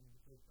next month.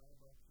 So $5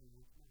 for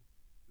next month.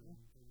 Yeah.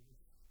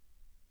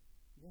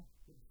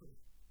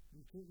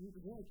 You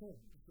really could.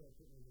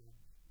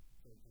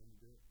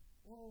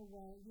 Oh,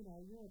 well, you know,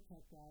 you're a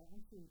tech guy.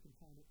 I'm sure you can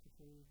find it for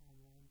free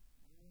online.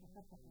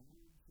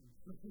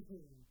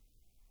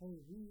 Hey,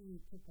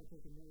 we took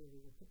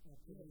activities,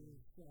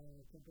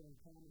 comparing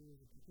comedy as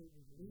a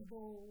completely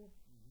legal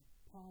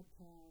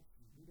podcast.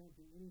 We don't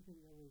do anything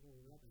illegal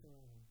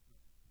whatsoever.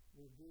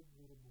 We're good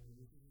little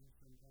boys.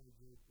 Some kind of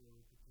joke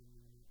or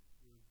opinion.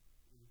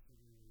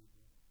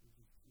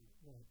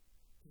 Right.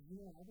 Because, you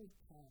know, all those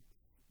cops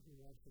who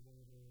watch the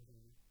weather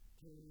and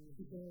they're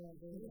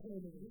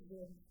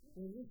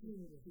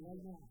listening to this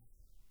right now.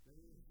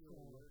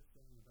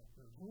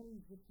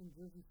 Tony's just from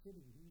Jersey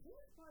City. He's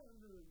close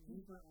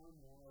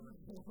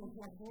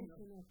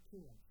enough to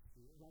us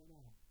right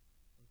now.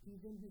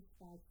 He's in his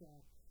spy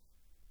shack,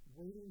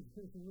 waiting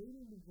to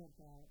jump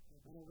out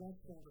and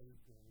arrest us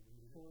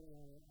for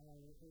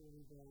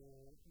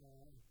illegal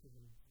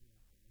activity.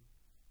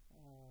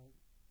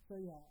 So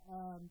yeah,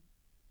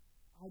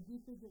 I do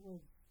think it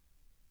was.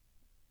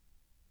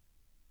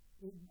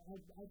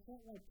 I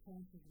felt like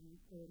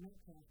not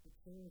Cass, but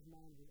Sarah's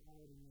mind was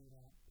already made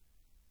up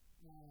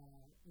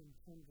in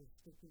terms of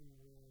sticking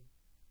with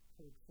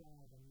her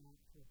tribe and not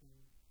flipping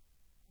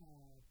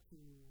to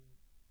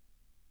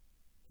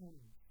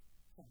Tony's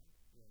side.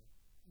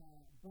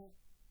 Yeah. But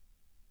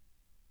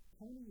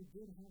Tony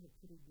did have a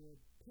pretty good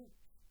pitch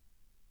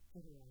for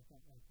her, I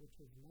felt like, which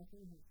was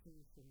nothing has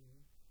changed for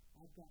me.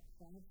 I've got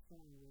 5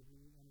 strong with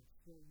me, and it's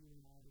still you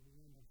and I to the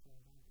end as far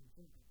as I'm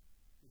concerned.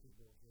 Which is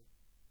bullshit.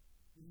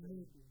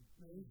 Maybe.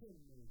 He said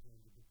it many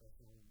times at the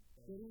festival.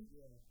 Did he?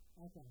 Yeah.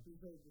 Okay. He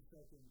said the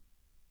second.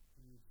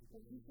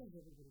 But he says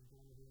everybody's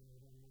going to be in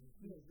with him.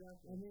 Yeah,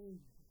 exactly. And then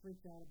he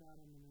freaked out about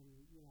him, and then,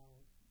 you know,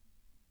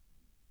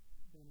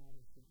 then all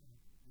this shit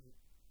went. Yeah.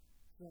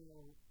 So,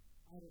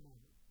 I don't know.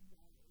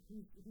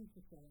 He's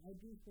to say. I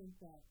do think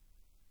that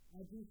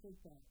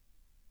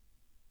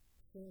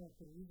Sarah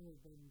could easily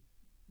have been,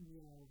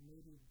 you know,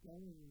 maybe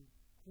going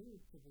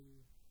through to the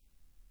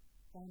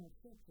final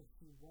 6 if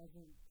she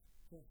wasn't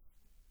just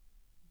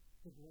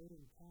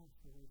degrading Cass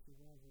the way she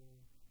was,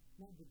 or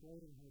not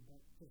degrading her, but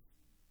just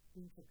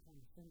being so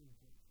condescending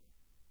to her.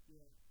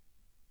 Yeah.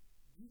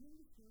 Do you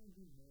think it's going to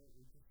be more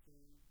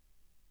interesting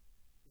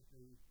if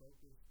they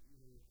focus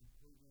either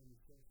completely on the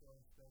social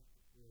aspect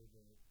or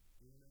the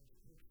human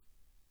aspect?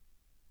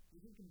 Do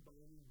you think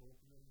combining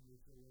both of them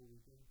makes it a little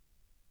weaker?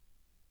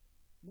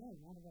 No,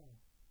 not at all.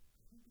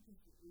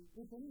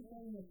 If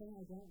anything, the thing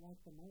I don't like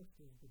the most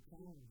is the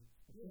challenge.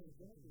 Yeah,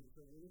 exactly.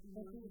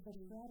 The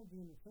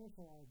strategy and the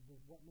social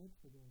is what makes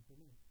the game for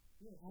me.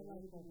 Yeah, I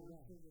like that.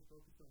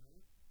 Focus on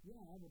that? Yeah,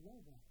 I would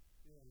love that.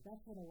 Yeah. That's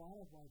what a lot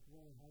of like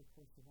really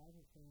hardcore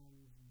survival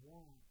fans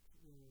want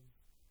is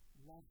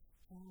less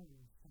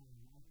challenge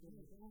time. I feel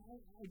like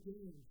I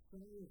do so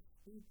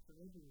speak for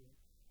everywhere.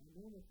 I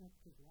know that's not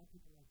because a lot of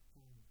people like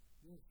challenge.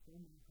 You're still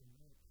not going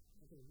to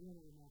okay, you're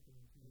really not going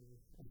to do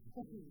this.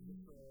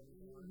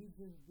 You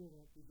just did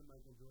it. He's a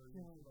Michael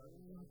Jordan.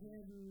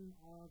 Hidden,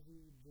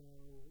 Ozzy,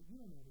 Joe. You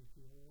don't know these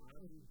people.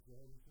 Ozzy,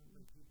 Joe. Sounds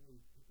like people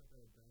who pick up at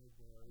a dive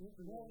bar.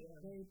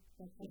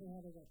 That's how they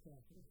had it at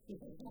that.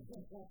 You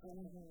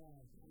want to go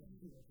around?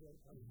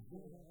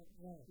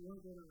 Yes,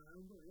 you're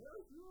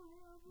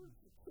around.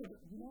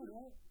 You know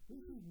what?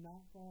 This is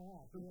not far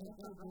off. You're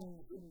actually doing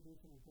a pretty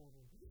decent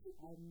recording.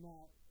 I'm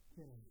not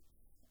kidding.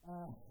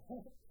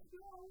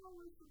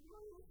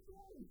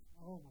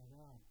 Oh my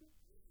God.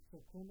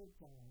 So Clement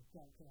got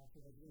Cass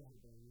for the game.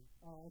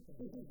 Oh, okay.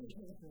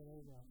 So there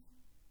you go.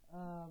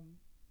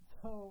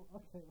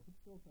 Okay, let's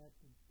go back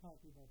to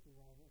talking about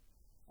survival.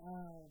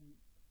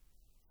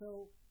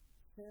 So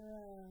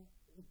Sarah,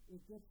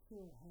 it gets to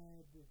her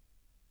head,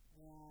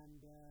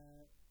 and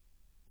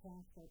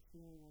Cass starts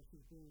feeling like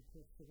she's being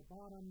pushed to the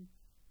bottom,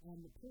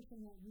 and the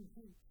person that you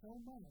hate so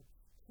much,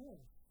 Chris,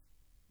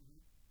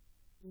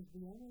 is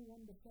the only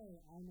one to say,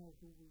 I know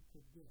who we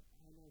could get.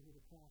 I know who to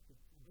practice.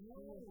 And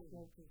she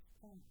focus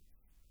Cass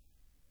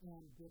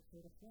and gets her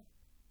to flip.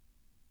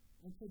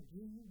 And so do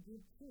you give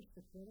Trish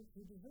the credit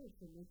she deserves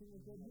for making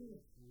a good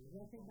move,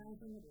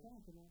 recognizing the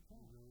crack in that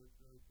pass? You know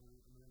what's really funny?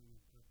 I'm going to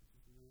practice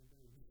this another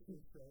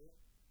day.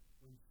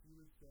 When she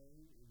was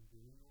saying and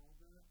doing all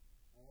that,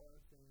 all I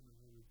was saying to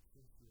her was,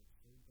 Trish, you're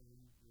so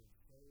dumb, you're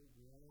so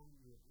wrong,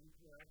 you're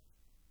incorrect,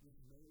 this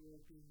is not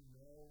working,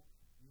 no.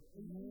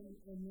 And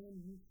then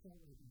you felt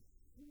like a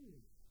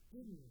fool,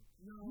 didn't you?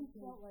 No. You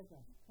felt like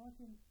a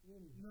fucking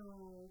idiot.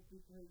 No,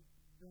 because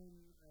then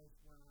I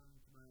went on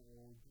to my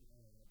old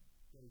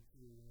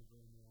go-to whenever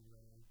I'm wrong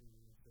about anything,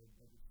 and I said,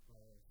 that was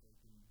fire, so I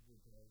can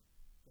look at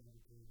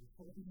fabricated.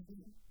 But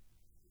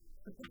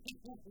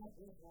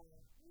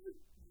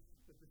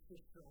the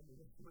fish fell me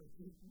this way.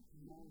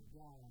 My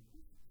God.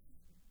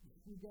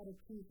 You got a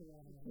tooth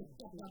around it.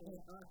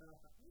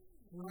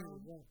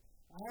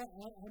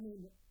 I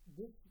mean,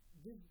 this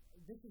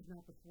is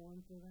not the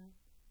forum for that.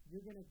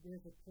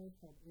 There's a place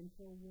called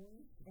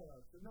InfoWars.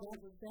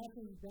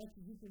 That's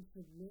you can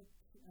submit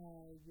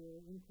your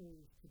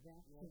inquiries to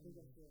that. I think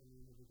that's the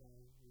name of the guy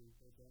who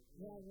said that.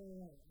 Right.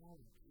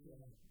 Alex. Yeah.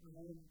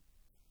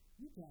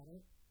 You got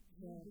it.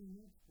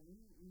 Even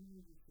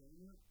as you're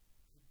saying that,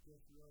 I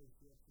just realized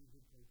she actually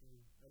did take her.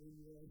 I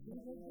didn't realize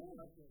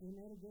that. She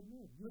made a good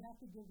move. You have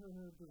to give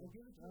her boost. I'll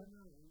give it to her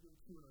now. I'll give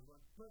it to her.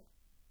 But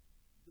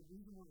the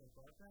reason why I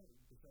thought that,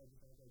 besides the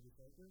fact that I just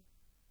liked her,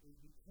 is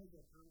because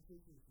that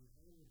conversation she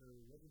had with her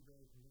wasn't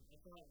very convincing.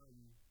 I thought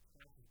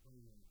Cass was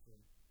playing on it, so.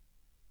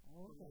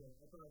 Oh, okay.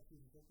 I thought she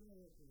was like, yeah,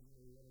 that's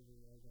whatever,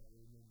 all that,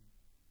 and then,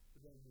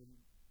 but then when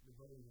the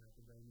voting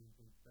happened, I didn't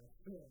think that.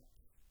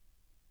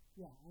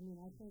 Yeah, I mean,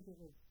 I think it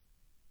was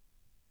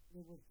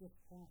just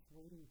Cass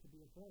waiting to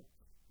be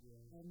approached.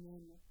 Yeah. And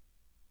then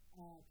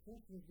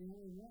Chris was the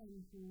only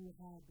one who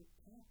had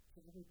talked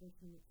to every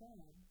person in the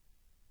tribe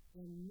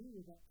and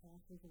knew that Cass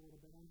was a little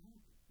bit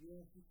unhappy.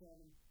 Yeah, he saw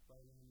him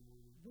fighting in the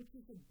morning. Which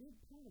is a big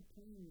part of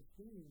playing this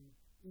game,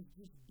 is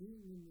just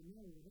being in the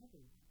know with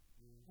everyone.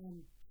 Yeah.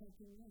 And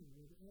checking in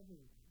with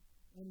everyone.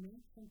 And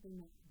that's something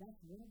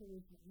that's one of the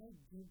reasons I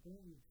do grant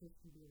you Chris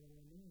can be a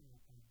little annoying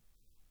at times.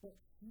 But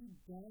he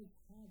does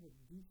have a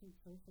decent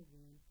social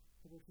game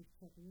to where he's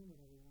checking in with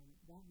everyone.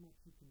 That much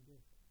he can do.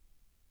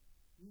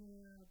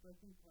 Yeah, but I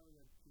think probably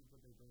that's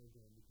what they better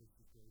do because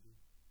he's crazy.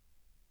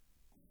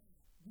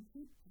 You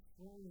keep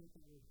throwing at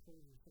that word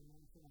crazy so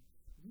nonchalant.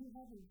 You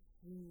haven't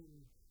seen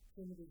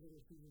some of these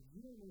other seasons. You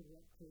don't know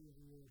what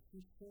crazy is.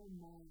 He's so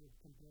mild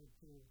compared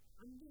to.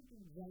 I'm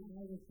thinking that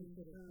I would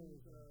consider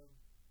crazy.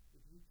 If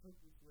you took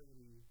this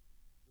lady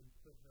and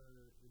put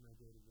her in my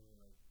day-to-day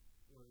life,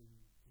 or in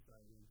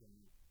society in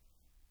general,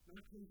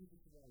 not crazy for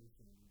society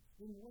standards.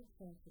 In what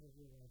facet of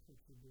your life would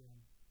she be in?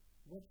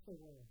 What's the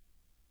word?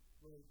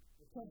 Like,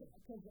 because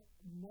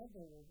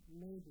mother,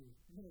 maybe.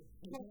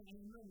 Bumping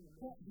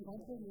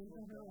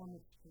into her on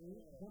the street,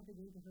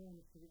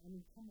 I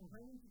mean, come on. Why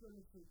didn't you go to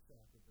the street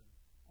staff with her?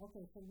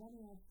 Okay, so let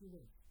me ask you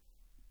this.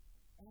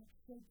 At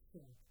Shake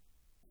Shack,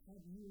 have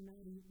you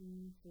not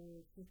eaten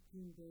for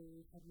 15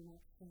 days? Have you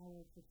not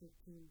showered for 15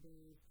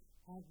 days?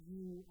 Are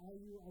you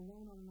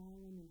alone on an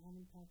island and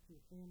haven't talked to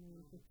your family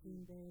in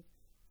 15 days?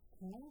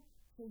 Huh?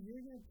 So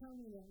you're going to tell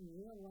me that in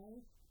real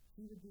life,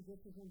 he would be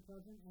just as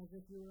unpleasant as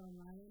if you were on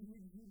an island? He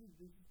did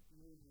this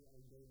movie on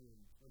dating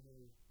when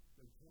their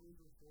tummies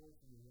were full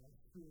from the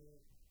last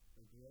year,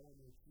 like they're all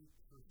their cheeks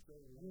were so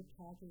red. You're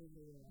talking to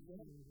me.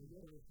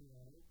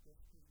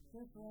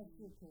 Just rest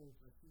your case.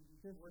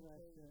 Just rest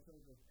it.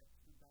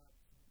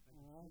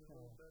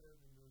 Okay.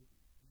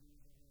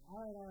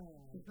 All right.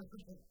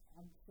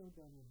 I'm so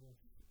done with this.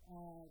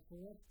 So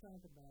let's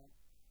talk about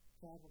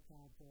tribal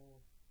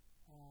council.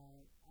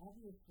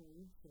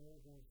 Obviously, Sarah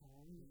goes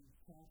home and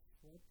Cass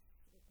flips.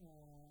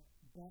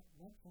 But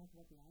let's talk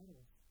about the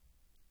idols.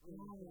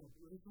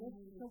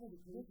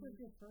 This was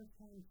your first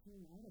time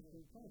seeing idols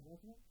being played,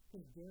 wasn't it?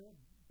 Because Garrett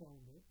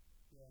boned it.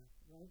 Yeah.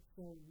 Right?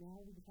 So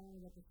now we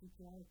finally got to see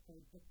two idols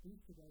played, but these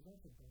two guys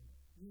also boned it.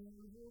 Yeah, it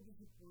was a little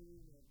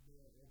disappointing that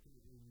they're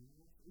ultimately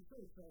meaningless. It's so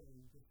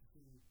exciting just to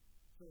see,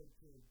 to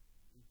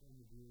inform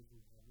the viewers who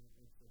have not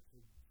been such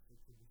a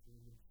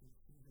random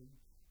season.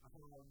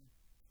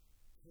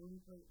 Tony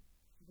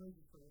played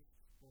the first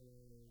for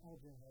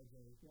RJ.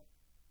 Yep.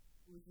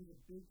 Which was a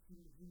big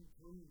thing.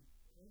 Tony,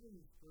 probably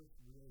his first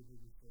really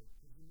big mistake,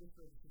 because he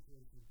misread the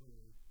situation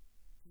completely.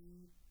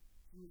 He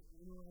was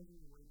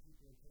analyzing the way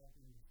people were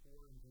talking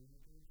before and during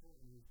the council,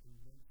 and he was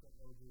convinced that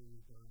RJ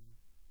was done.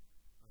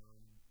 I'm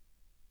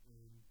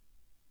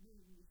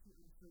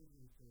sure he's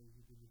going to say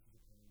he did this as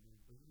a plan, but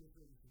he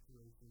misread the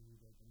situation.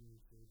 He's like, I'm going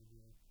to save the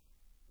deal.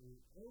 And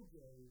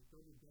RJ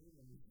doubled down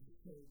on his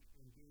mistake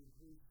and gave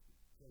his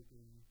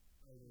token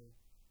idol.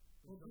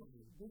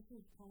 This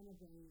is kind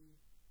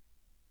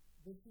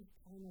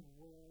of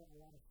where a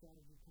lot of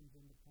strategy comes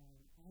into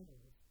playing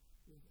idols.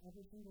 Is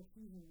every single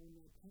season when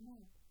they come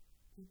up,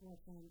 people are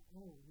saying,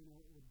 oh,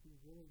 it would be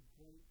really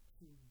great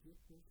to get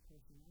this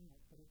person out,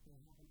 but if they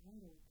have an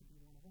idol, it could be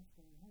one of us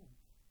going home.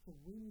 So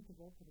we need to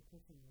vote for the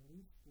person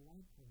least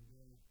likely.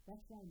 Yeah.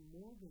 That's why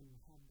Morgan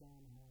had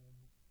gone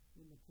home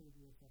in the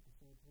previous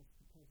episode, was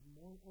because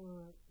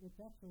it's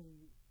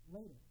actually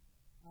later.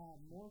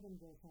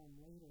 Morgan goes home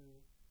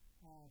later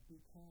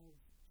because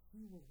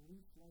she was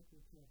least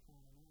likely to have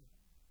found an idol.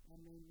 And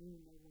they knew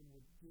no one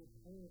would give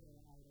her their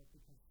idol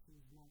because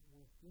she's not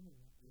worth giving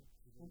it to.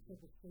 And so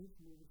the safe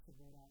move is to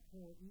vote out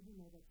her, even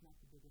though that's not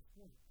the biggest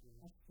thing.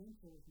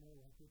 Spencer is more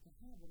likely to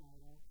have an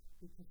idol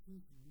because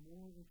he's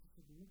more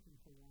interested in looking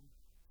for one.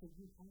 So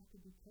you have to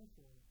be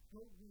careful.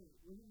 Wouldn't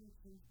it make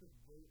sense to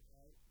vote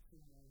out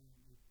someone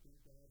you think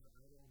that has an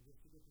idol just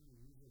to get them to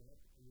use it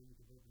up and then you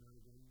can vote them out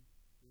again?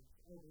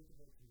 There's a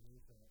vote from the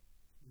race out.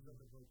 There's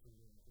other votes from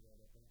the race out,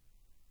 I think.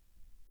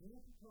 Can you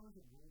have to cause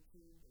a world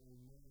team and then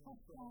you have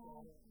to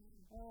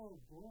oh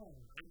boy.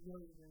 I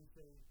know you're going to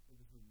say that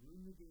this would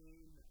ruin the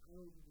game, the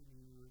idols would be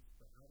meaningless,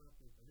 but I don't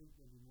think, I think it's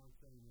going to be more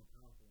exciting and more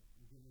powerful.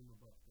 You give them a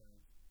buck, guys.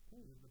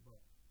 Here's the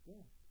buck.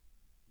 Yeah.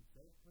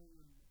 Instead of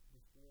playing them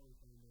before we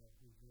find out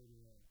who's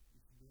voted out,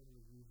 you should be able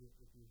to use it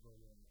if you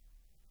voted out.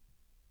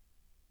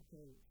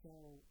 Okay,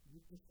 so you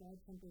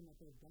described something that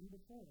they've done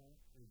before,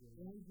 and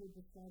you're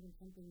describing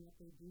something that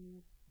they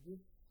do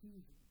this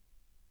season.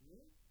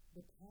 Really?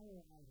 The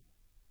power idol.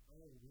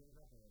 Oh, we haven't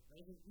got that.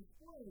 We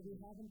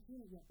haven't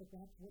seen it yet, but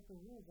that's what the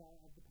rules are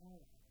of the power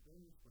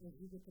idol. Is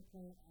you get to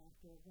play it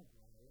after a vote. I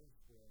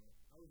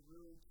was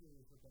really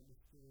curious what that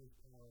mysterious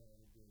power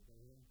idol did, but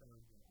I haven't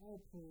found it.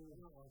 Oh, please. I'm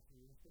not watching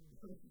it.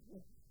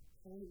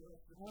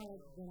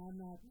 Alright, then I'm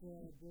not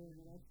doing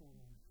it up for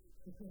one.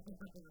 You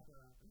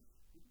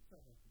can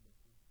stop watching this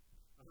one.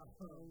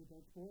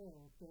 Don't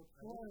spoil. There's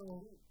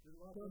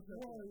a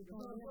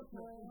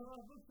lot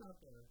of books out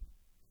there.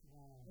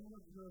 I don't know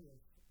if you know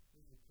this.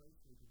 There's a place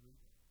where you can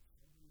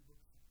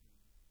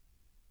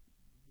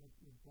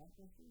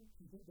Blockbuster?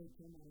 They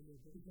came out of their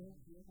business?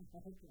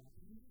 Okay.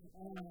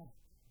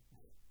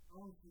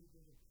 Honestly,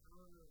 there's a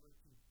power of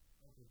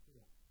okay,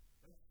 cool.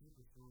 That's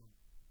super strong.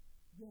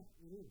 Yeah,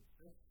 it is.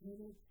 They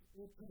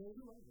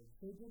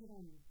did it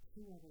on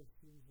 2 other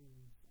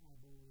seasons, I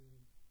believe.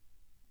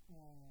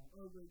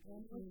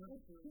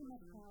 It's too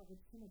much power.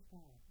 It's too much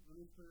power. Let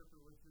me clear for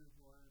listeners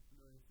who aren't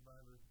familiar with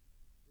Survivor.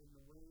 In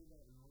the way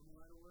that a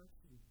normal idol works,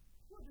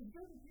 well, there's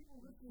going to be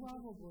people listening.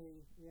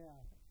 Probably,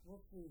 yeah.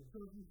 We'll see.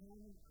 So if you have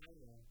an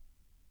idol,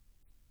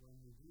 when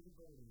you do the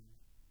voting,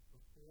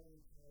 before they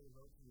tell the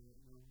vote to you,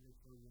 you know who gets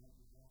voted out,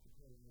 you have to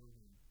pay more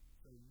than.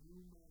 So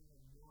you might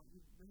have more,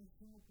 there's a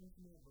single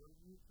person that voted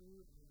you for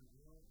it, and then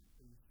you know,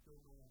 so you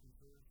still might have to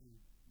serve, so you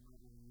might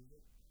want to use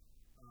it.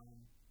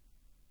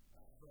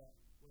 But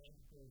what I'm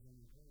proposing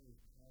is only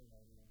power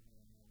idol,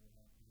 and they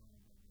have to go on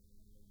that.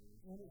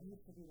 And it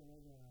used to be the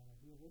regular idol.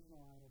 The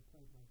original idol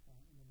played like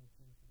that, and then they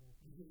changed the whole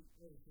thing.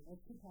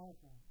 It's too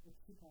powerful.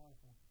 It's too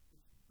powerful.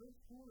 It's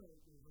cool that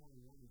there's only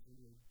one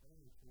video.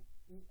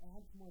 It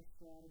adds more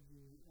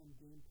strategy and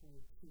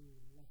gameplay to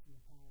lessen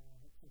the power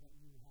of it so that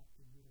you have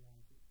to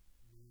utilize it.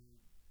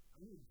 I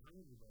wouldn't tell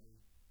anybody.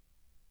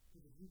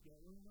 Because if you get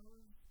one of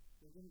those,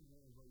 they're going to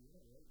know what you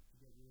got, right? To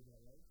get rid of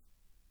that life.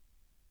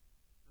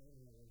 I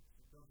don't know,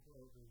 don't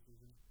spoil it for the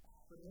season.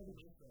 But it has a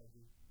good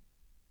strategy.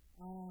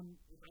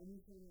 If I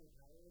need something like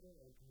power with it,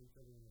 I can use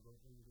something in the book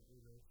and get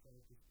rid of those stuff,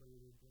 just play with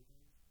those things.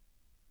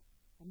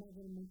 I'm not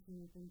going to mention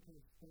anything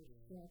because there's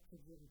stats of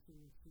what we've seen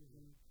this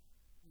season,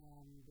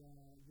 and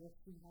you'll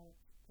see how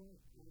it's played.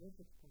 If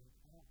it's played.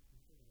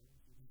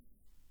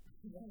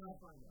 I'll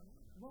find out.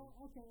 Well,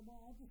 okay,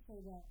 I'll just say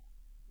that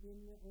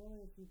in the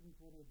earlier seasons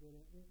where they did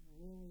it,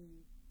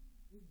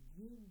 it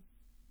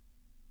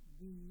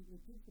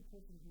gives the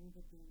person who ends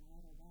up being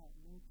idled out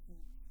no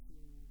chance to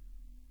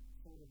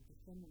sort of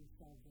defend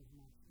themselves as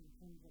much in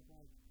terms of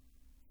like,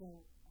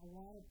 so a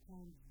lot of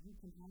times you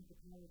can have the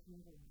power to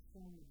make a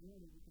strong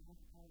majority, you can have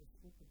the power to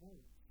split the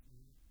vote.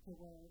 So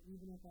where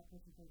even if that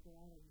person says they're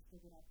idle, you still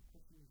get out the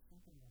person who's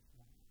second most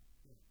valuable.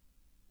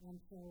 And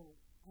so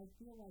I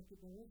feel like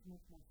there is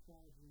much more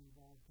strategy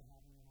involved to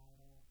having an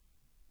idol,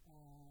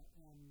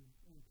 and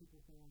people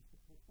say I'm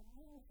supposed to.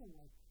 I also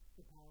like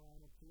the power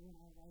idol too, and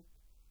I like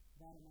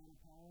that amount of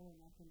power, and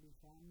that can be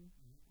fun.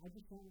 I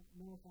just don't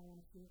know if I want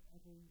to see it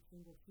every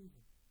single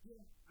season.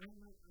 Yeah, I don't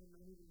mind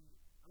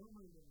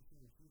every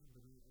single season,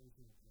 but not every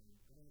single game.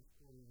 I think it's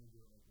cool when you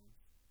do it like once.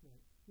 Right.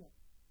 Yeah.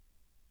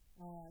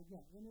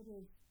 And it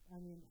is. I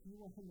mean, you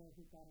want to know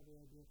who thought of the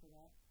idea for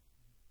that?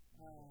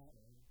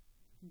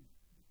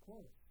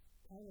 Close.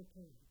 Tyler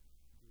Perry.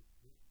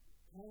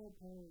 Tyler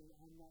Perry,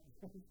 I'm not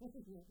joking. No,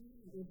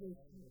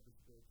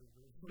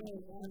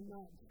 I'm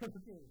not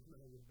joking.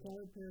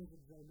 Tyler Perry's a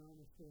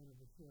ginormous fan of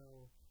the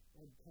show,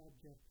 and called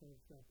Jeff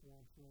Post up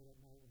once late at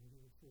night when he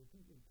was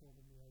sleeping and told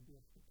him the idea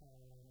for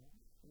Tyler,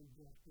 and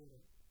Jeff did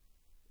it.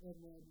 And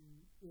then,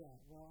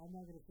 I'm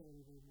not going to say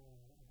anything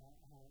more about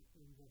how it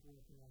ends up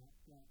working out,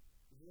 but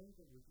is there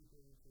anything with you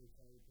going to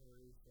Tyler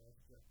Perry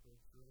 / Jeff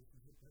Post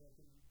relationship that I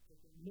can pick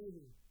up?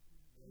 Maybe.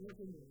 Look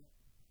at me.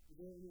 Is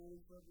there any other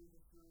celebrities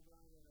that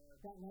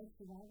that like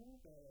Survivor?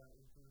 That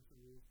influence the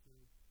rules too?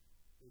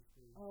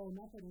 Oh,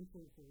 not that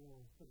influence the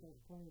rules, but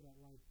there's plenty that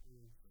like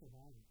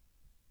Survivor.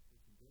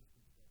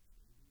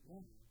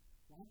 Yeah.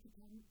 Lots of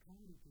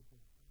comedy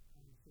people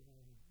on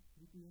Survivor.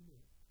 You'd be into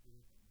it.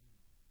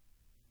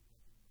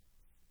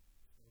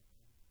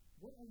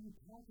 What are you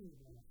talking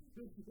about?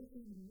 This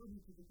is money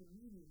to the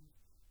comedians.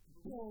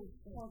 Oh,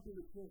 fucking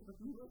shit.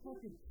 You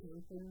fucking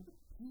truther.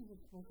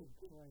 Jesus fucking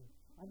Christ.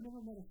 I've never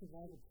met a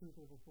Survivor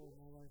truther before in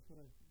my life,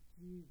 but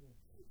Jesus.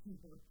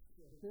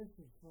 This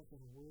is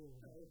fucking weird.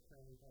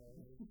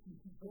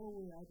 So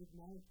weird. I did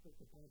not expect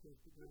the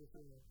podcast to go this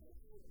way.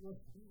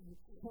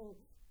 So,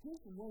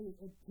 just wait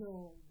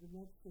until the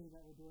next thing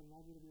that we're doing, and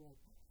I'm going to be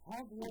like,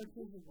 Hogwarts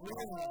isn't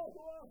real.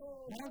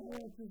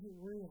 Hogwarts isn't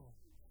real.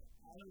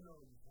 I don't know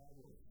what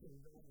Hogwarts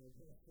is.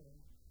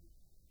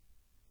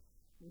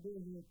 We're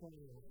doing here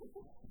plenty.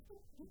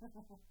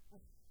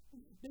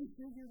 They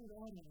figured it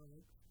out,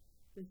 Alex.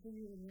 They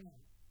figured it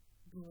out.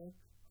 Brooke,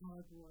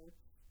 Hogwarts.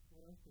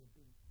 What else would it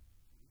be?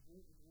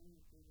 Is one of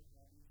your favorite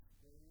hobbies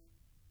spoilers?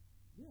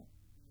 Yeah.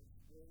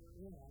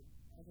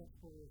 I got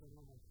spoilers on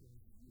all my kids.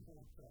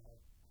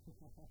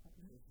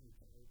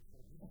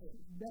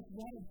 That's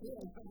not a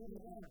thing.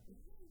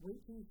 Wait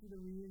till you see the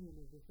reunion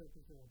of this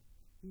episode.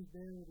 He's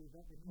there with his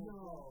Nicole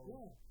Brown.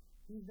 Yeah.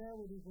 He's there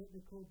with his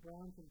Nicole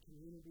Brown from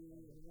Community,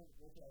 and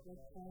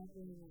that's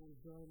talking and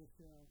enjoying the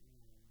show.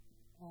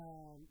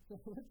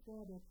 So let's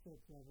go on to episode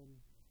 7.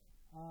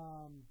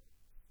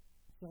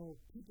 So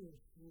people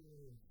are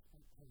serious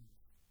at times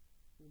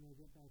when they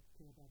get back to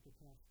camp after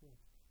task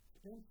force.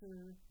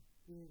 Spencer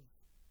is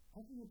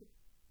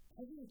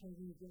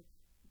hesitating that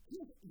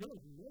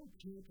there's no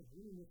chance of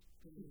winning this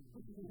game.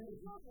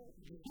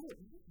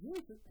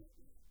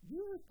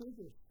 You think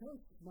you're so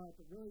smart,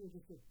 but really you're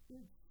just a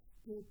big,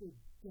 stupid,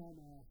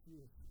 dumbass.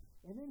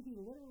 And then he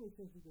literally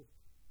says,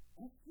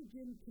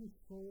 estrogen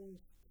controls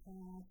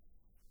tasks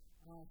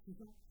She's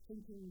not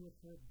thinking with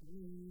her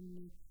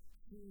brain.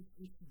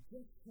 It's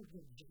just her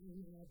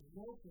vagina.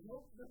 Nope,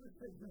 never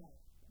said that.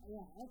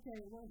 Yeah, okay,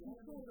 well, he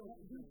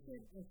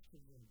said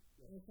estrogen.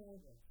 Okay?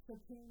 So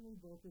can we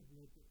both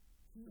admit it?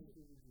 I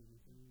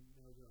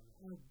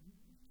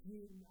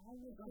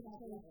was going to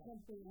say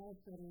something else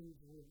that ends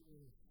with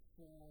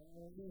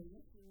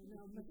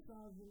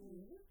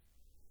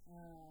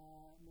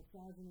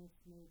misogynist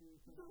maybe.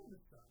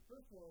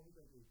 First of all, he's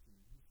like 18.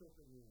 He's still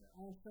figuring it out.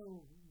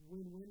 Also,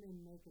 when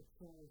women make a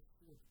choice,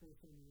 it's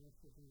based on the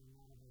estrogen and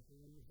not about the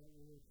women that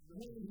we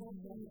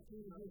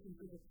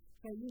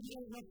So you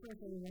can't look for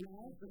everyone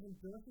else, but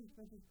endorsing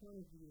Spencer's point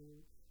of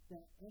view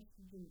that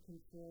estrogen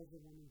controls a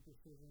woman's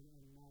decision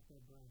and not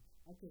their brain.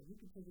 Okay, you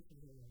can take it from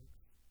here.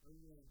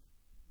 Unlike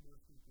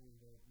most people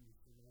that use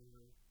the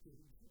longer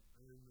kids,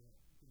 I am not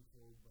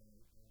controlled by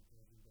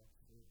causing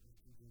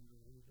estrogen or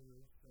anything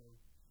else, so...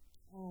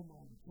 Oh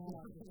my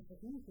God,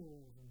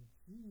 Jesus.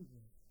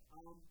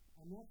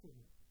 I'm not for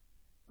it.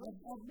 I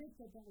admit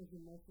that was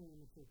emotionally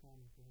immature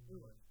comment for me.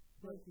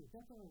 Thank you,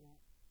 that's all I want.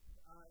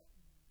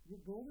 Your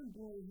golden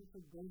boy is just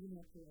a golden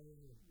after all of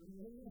it.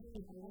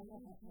 The girl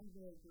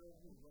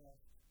who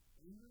left,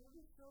 you know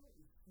this show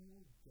is so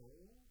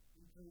dull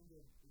in terms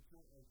of, it's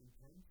not like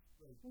intense.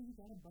 Well, you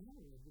gotta buy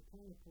it. You're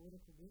playing a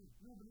political game.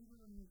 No, but even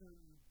when he's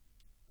doing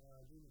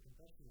the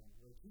confessional,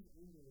 like, his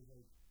anger is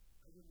like,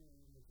 I get more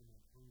angry from my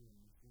tongue and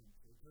my feet.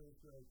 It's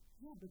like...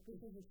 Yeah, but this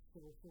is a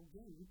social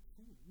game. You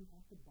can't. You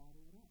have to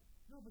bottle it up.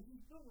 No, but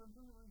he's still on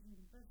some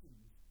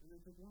confessions. And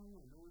it's like, no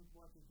one's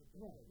watching the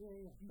show.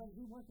 Yeah. But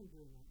he wasn't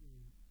doing that.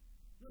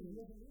 No, he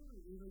wasn't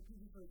angry. He was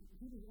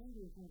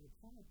angry in front of a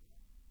child.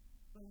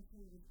 But I'm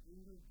saying his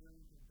anger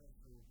during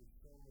confessional is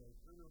so like,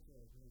 I don't know if they're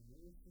like,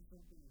 nervous or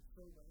something. It's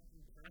so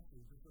lacking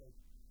passion. Just like...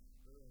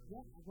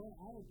 Yeah, well,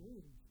 I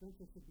agree.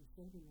 Spencer should be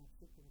saving that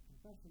shit for the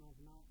confessionals,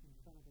 not in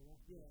front of the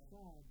rest of the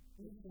crowd.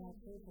 It's not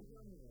capable.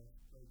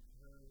 Like,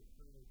 her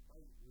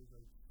fight was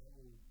like so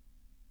weak.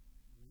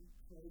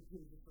 Like, it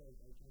was just like,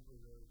 I can't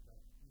believe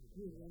that.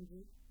 He was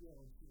injured? Yeah,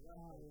 when she left,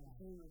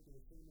 it's only like the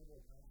same level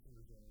of passion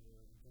as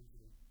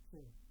intensity.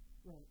 True.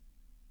 Right.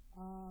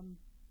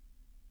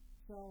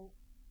 So,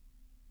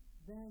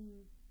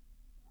 then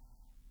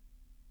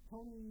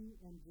Tony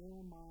and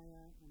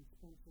Jeremiah and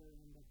Spencer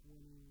end up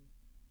winning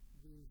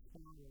the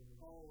final.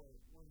 Oh, wait,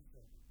 1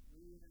 second.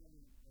 We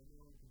haven't, I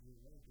know because we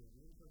like it. We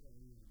didn't talk about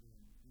any of the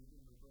games. You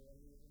didn't remember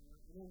any of them?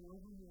 Well, one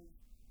of them was...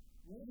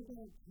 What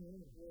about care?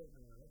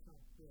 No, that's not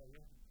fair. We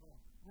have to talk.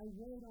 I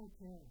really don't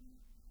care.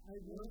 I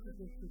really think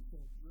this is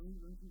it. Let me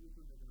see which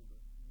one they're going to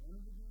do. One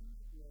of the games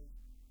was...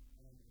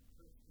 I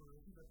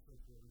think that's the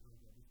first one we're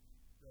talking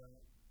about.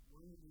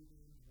 One of the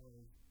games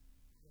was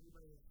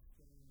everybody has to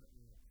stand in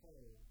a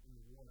pole in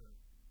the water.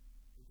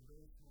 It's a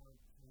very small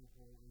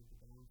pole and it's a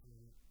balance on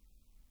it.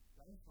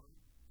 That was fun.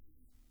 It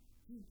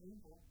was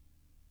painful.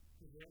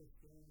 Because they had to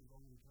stand as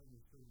long as the time they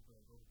stood for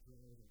like over 2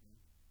 hours, I think.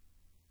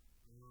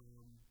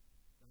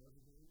 That was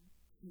a game.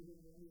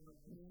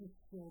 It's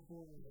so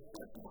boring.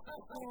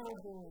 So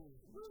boring.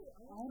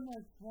 I'm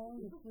like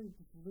falling asleep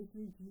just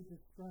listening to you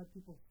describe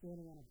people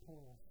standing on a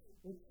pole.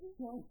 It's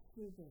so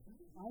stupid.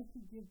 I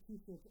could give two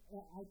shits.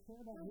 I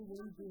care about who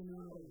wins the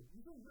immunity.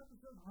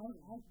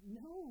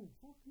 No,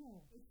 fuck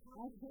no.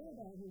 I care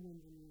about who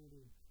wins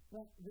immunity.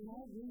 But when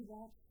I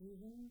rewatch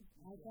seasons,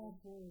 I fast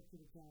forward to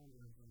the challenge.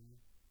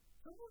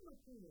 Some of them are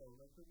cool though.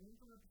 Like the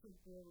ones from episode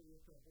 4 where you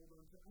have to hold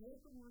on to. I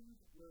like the ones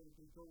where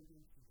they go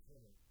against each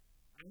other.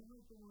 I don't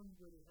like the ones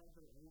where they have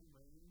their own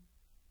lane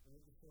and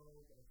they just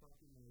solve a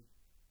fucking like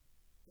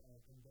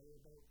conveyor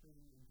belt thing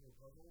into a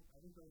puzzle. I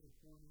think those are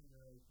corny and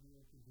they're like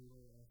Neo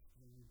Kojima-esque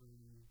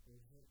brainy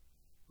bullshit.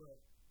 But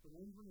the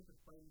ones where they have to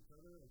fight each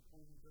other, like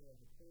pulling each other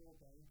like a pole,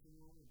 balancing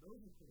on it,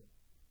 those are cool.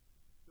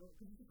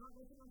 Because it's not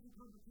like a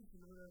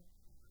competition where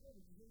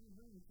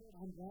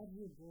I'm glad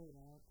you enjoyed,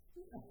 Alex.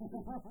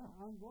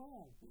 I'm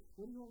glad.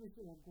 What do you want me to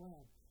say? I'm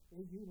glad.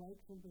 If you like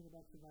something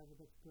about Survivor,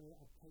 that's great.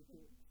 I'll take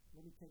it.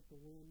 Let me take the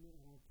win,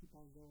 and I'll keep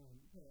on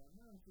going. Yeah, I'm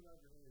not a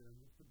Survivor hater.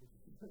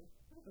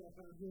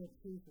 You're a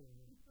truther.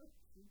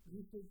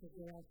 You think that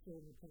they're all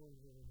still in the polls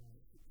every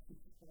night.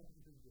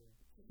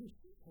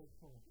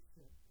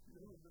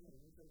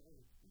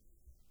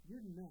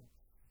 You're nuts.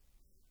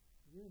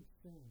 You're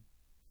insane.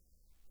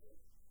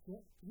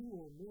 Get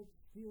fuel, milk,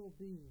 steel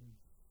beans.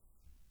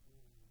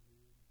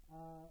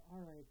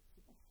 Alright.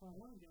 I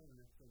want to get on the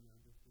next one now,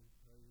 just to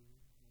tell you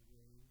my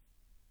games.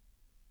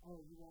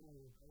 Oh, you want to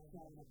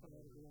start up on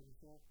the other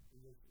stuff?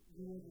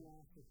 You wouldn't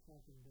last this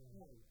fucking day.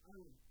 Hey, I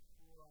would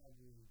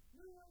probably...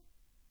 You know what?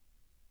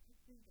 I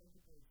think I could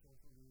play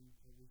social games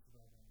to at least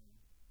survive that one.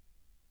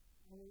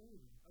 Oh,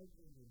 really? I was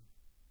thinking...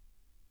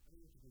 I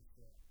think it's a good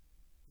step.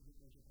 To get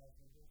make it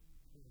past one person.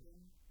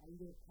 Are you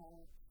going to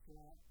call it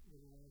flat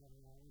with a way on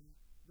an island?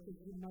 Because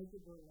you might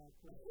get very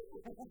likely.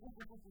 I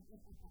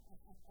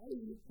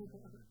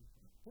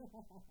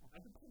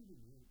could come to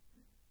you.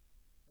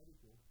 That'd be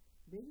cool.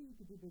 Maybe you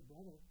could do Big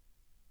Brother.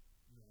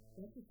 No.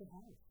 That's just the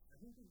house. I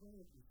think Big Brother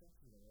would be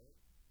sexy though, right?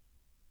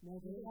 No,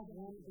 they have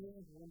one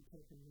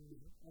person who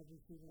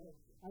every season.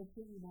 I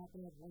think not.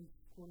 They have one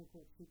quote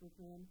unquote super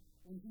fan,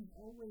 and he's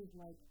always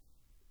like,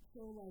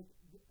 so like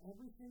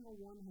every single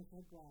one has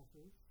had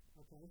glasses.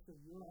 Okay, so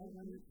you're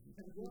already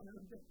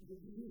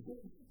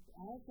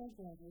all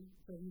glasses,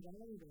 so he's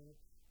already there.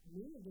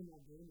 Many of them are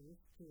gamers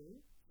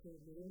too. So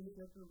but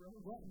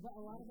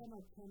a lot of them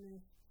are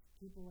chemists,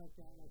 people like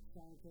that, like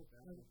scientists.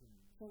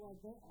 So like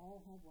they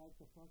all have like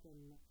the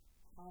fucking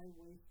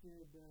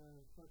high-waisted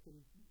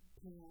fucking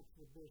pants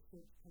with their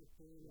shirts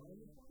tucked in. I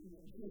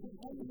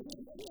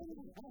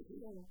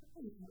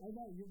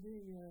know you're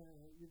being a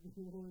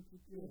little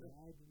insecure.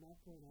 I did not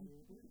say that.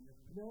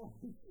 No,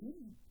 I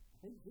didn't.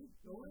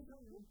 The only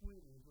time you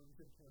point is when you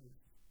said Tony.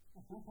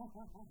 Well,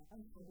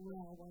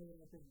 why did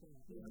I think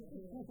that? You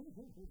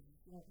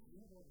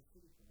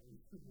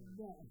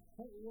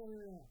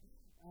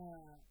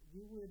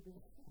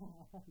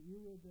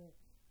would.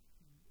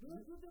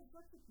 You're the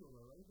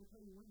flexible, right? That's how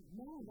you win.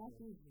 No, not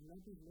these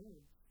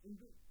nerds. Do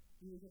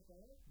you get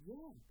that?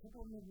 Yeah, a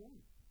couple of them have won.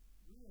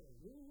 Really?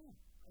 Yeah.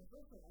 I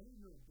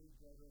didn't know Big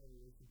Brother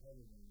was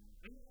competitive anymore.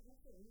 I didn't know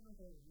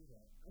how to do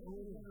that. I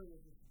only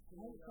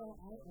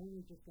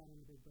just got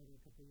into Big Brother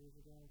a couple of years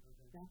ago.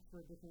 Okay. That's for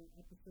a different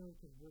episode,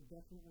 because I'm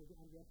definitely going to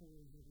have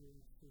you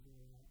to do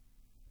that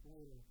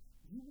later.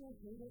 You will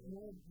hate it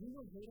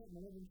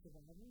more than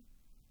Survivor.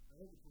 I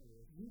hope it's more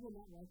realistic. You will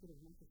not like it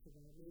as much as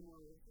Survivor. It's more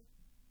realistic?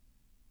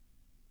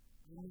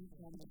 I'm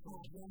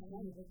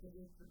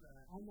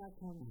not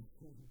coming.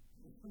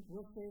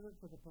 We'll save it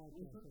for the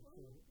podcast.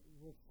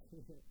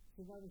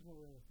 Survivor's more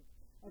realistic.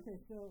 Okay,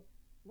 so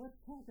let's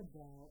talk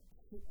about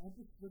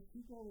let's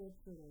keep going to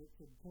episode 8.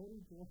 So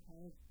Cody, Jeff,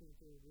 Alex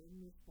Spencer win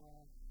this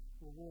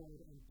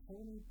award, and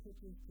Tony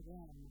pitches to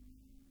them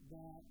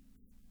that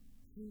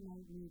he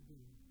might need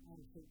them on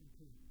a certain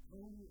team.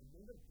 Tony,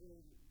 another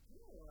thing,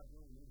 you know what I've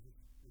really made this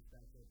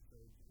back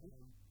episode. He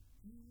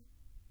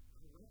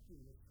correctly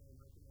this time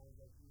recognized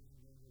that he was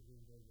in danger of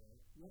being very well.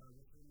 Yep.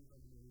 This time he's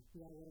on the move. He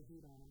had a little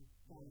heat on him.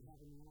 From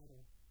having the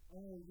idol.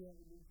 Oh, yeah,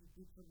 and then he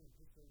did something to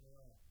piss over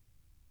off.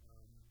 I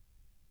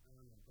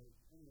don't know, but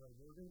anyway,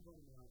 we're going to put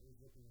him out. He's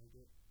looking like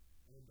it.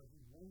 But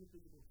he's won the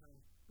physical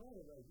challenge. By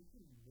the way, you can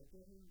look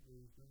at him when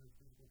he's doing his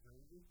physical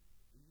challenges,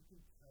 and you can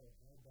tell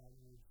how bad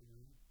he wants to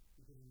win,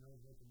 because he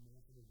knows what the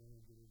massive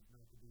advantage it is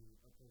not to be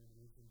up for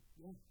elimination.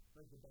 Yeah.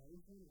 Like the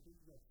body thing, I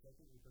think he got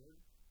second or third,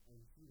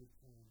 and he was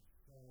trying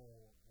so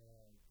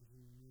hard, because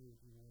he knew if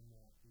he won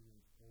that, he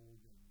was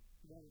golden.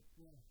 Right,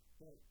 yeah.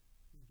 But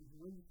if he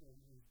wins this one,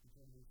 his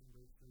determination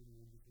breaks through and he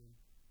wins this one.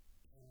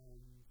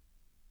 And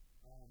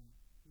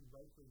he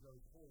rightfully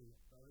goes, hey,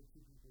 the other two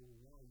people who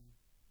won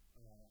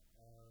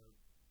are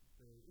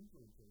the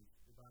influencers.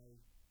 If I,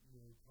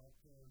 talk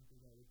to them,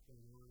 figure out what's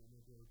going on, I'm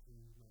going to be able to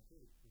change my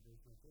fate, reverse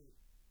my fate.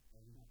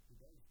 And he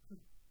does.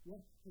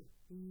 Yes,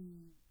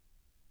 he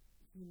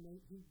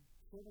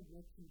sort of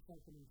makes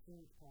himself an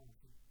insurance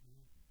policy.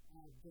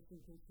 Just in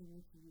case he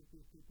needs to use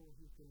these people,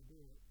 he's going to do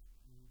it.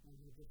 And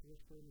he just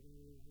whispered in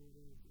the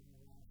orders in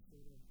the last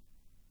sort of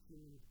few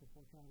minutes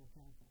before tribal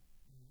council.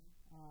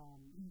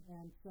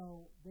 And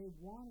so they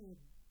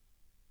wanted,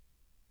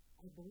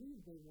 I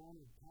believe they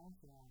wanted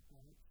Tasha out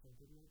that episode,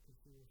 didn't they? Because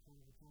she was kind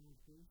of a common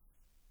piece.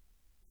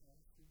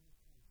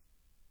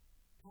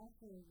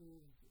 Tasha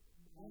is,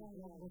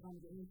 was on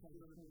the inside.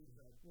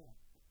 Yeah.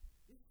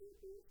 Is she a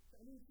beast?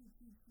 I mean, she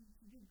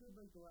did good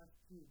like the last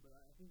two, but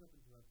I think up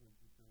until that point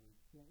she's kind of.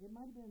 Yeah, it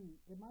might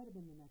have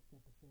been the next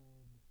episode.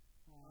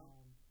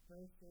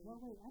 Well,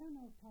 wait, I don't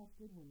know if Tosh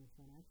did win this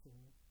one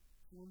actually.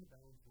 She won the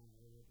balance one.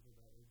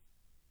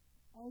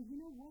 Oh, you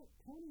know what?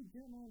 Tony,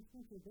 Jeremiah, and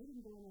Spencer, they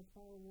didn't go on that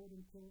Star Award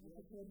until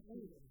episode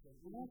 8.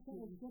 And that's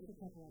what was just a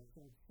couple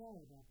episodes. Sorry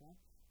about that.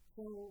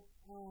 So,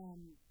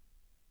 and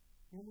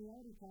we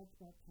already talked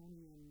about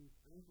Tony and.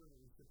 I think we're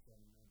going to skip that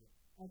in there.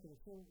 Okay,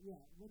 so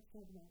yeah, let's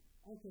talk about.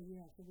 Okay,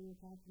 yeah, so we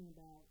were talking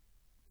about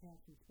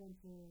Cass and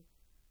Spencer,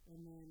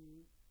 and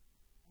then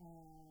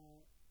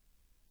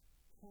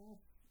Cass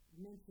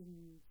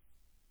mentioned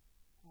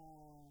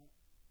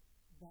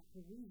that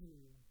the reason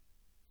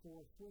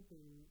for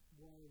flipping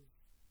was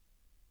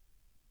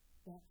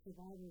that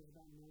Survivor is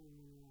about knowing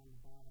when you're on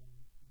the bottom,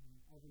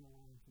 as an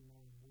alliance and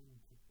knowing when to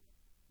flip.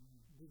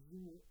 Did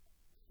you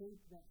think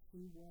that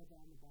she was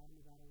on the bottom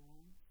of that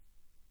alliance?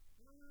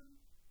 I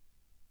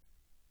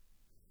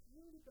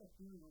don't get that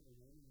feeling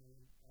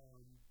overwhelmingly. I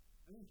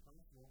think it's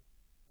possible.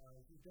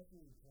 She's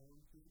definitely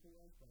torn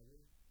physical-wise, probably.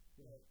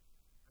 But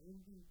I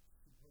don't think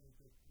she totally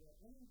fits. Yeah,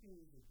 I don't think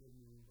it was a good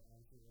move,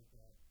 honestly, like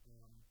that.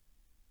 I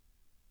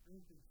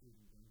don't think she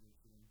would be dangerous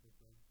to win this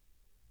way.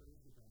 But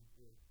it depends,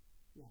 too.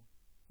 Yeah.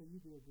 So you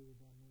do agree with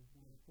that move,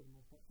 for the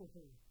most part. For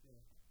her.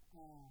 Yeah.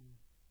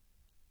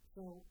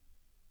 So.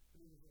 I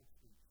mean, there's like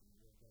streets,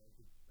 I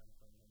could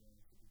backfire on that.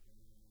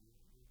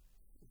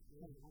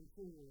 I'm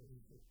sure you would.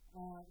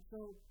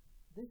 So,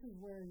 this is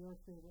where your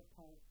favorite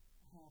part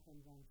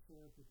happens, I'm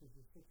sure, because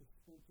you're such a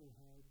Spencer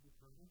head.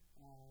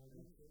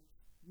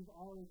 You've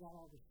already got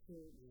all the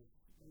shit.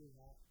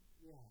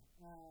 Yeah.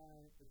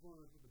 It's one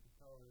of those with the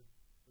propeller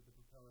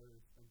is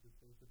Spencer just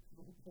so it's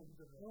bullpens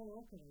in it.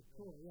 Oh, okay,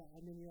 cool, yeah.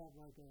 And then you have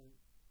like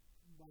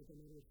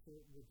another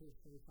shirt with his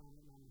face on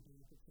it, and on the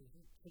back it says,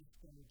 "Take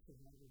damage to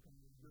Survivor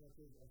Guide." No, it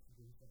says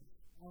estrogen stuff.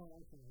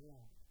 Oh, okay,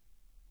 yeah.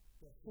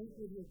 Think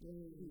with your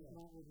brain,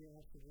 not with your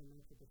estrogen,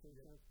 that's what the face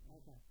says?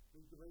 Okay.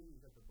 There's the ladies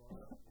at the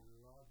bar, and the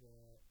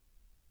Raja.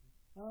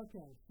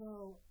 Okay,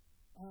 so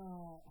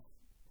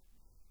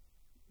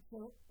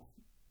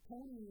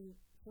Tony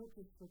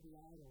searches for the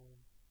idol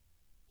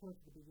towards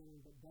the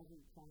beginning, but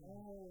doesn't find it.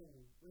 Oh,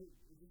 wait,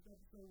 is this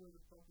episode where the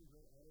fucking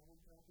great idol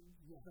hunt happens?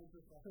 Yeah.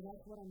 So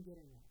that's what I'm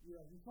getting at.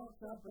 Yeah, he fucks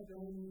up, but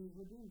then he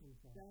redeems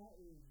himself. That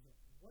is,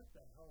 what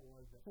the hell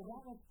was that? So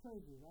that was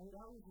crazy, right?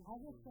 That was I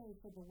will say,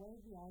 for the way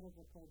the idols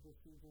are played this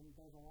season,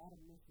 there's a lot of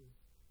misses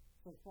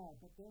so far,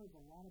 but there is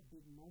a lot of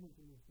big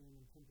moments in this game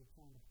in terms of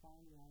trying to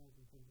find the idols,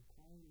 in terms of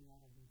playing the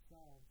idols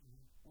themselves.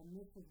 And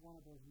this is one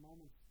of those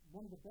moments,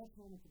 one of the best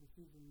moments of the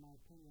season, in my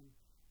opinion,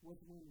 was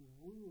when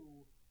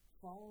Wu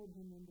followed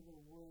him into the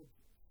woods,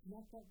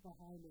 snuck up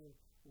behind her,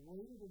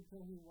 waited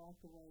until he walked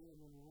away, and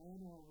then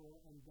ran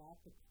over and got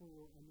the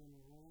clue, and then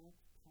ran up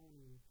to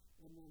Tony,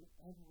 and then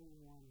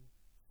everyone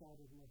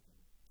started looking.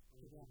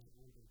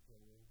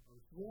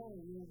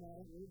 Really, you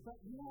know, but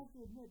you have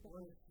to admit that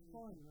was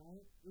fun,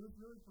 right? It was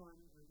really fun.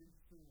 It was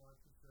interesting to watch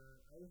for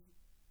sure. I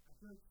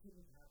feel like shit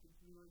has happened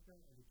to me like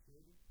that as a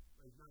kid.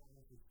 Like, not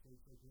as a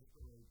kid, like this,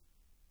 but like,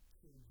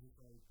 kids just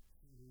like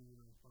shooting and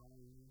like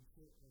following and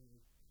shit. And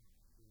like,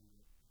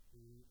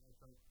 I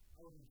thought,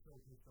 I wasn't so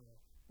pissed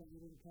off. But you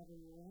didn't cover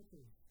your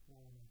answers,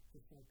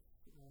 just like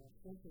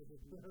Spencer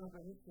did. You cover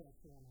his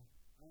channel.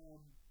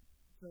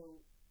 So,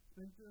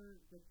 Spencer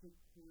gets a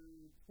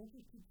clue. Spencer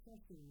keeps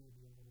testing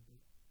maybe a little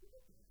bit.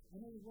 I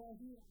mean, well,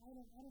 I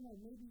don't know,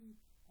 maybe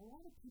a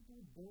lot of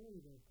people bury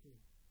their clue.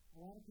 A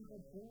lot of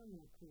people burn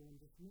their clue and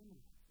just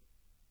memorize it.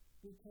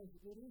 Because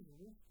it is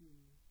risky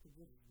to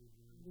just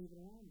leave it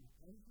alone.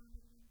 Right?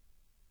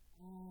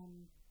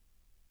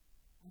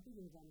 I think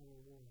it was on the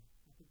reward.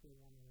 I think they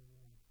were on the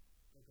reward.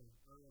 Okay.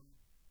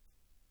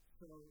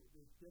 So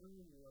they get a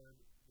reward,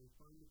 they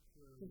find the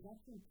clue. Because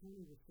that's when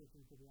Tony was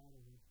searching for the idol,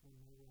 when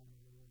they were on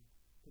the reward.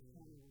 Because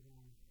Tony was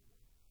on.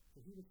 So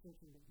he was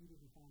searching, but he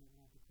didn't find it,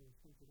 got the clue.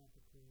 Spencer got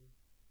the clue,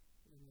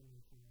 and then they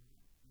found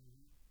it.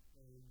 And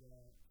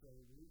so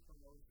we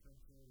follow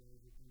Spencer, they're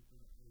looking for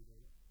the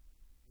idol.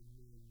 And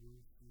then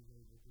we see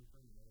they're looking for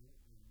an idol,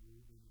 and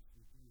we then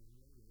see who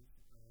it is.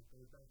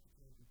 Goes back to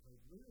camp and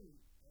plays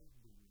really as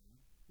the win.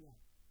 Yeah.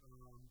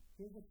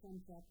 Here's a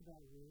fun fact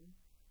about Wu.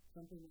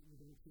 Something that you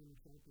don't see in the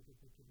show because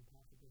they couldn't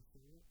possibly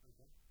say it.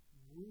 Okay.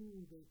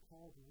 Wu, they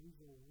called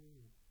Weasel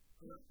Wu.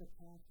 It's the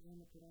cast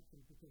and the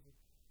production because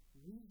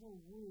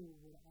Weasel Wu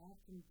would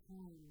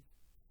oftentimes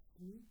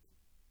sneak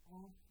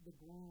off the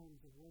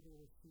grounds of where they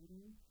were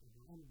shooting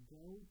and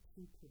go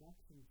to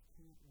production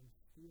camp and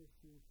steal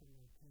food from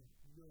their tent.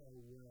 No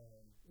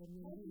way. And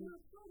then he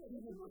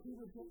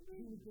would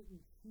get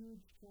in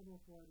huge trouble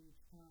for it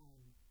each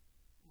time.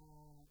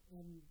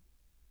 And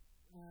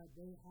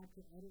they had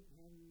to edit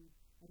him.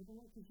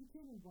 Because you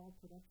can't involve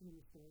production in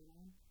the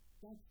storyline.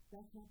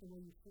 That's not the way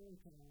you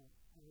storytell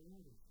a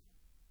reality show.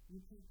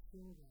 You can't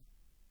show that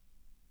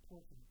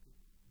portion of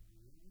people.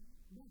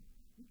 No,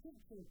 you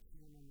can't show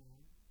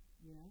cameraman,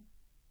 you know?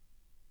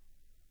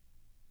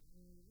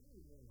 I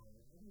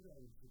think that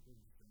would be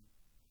interesting.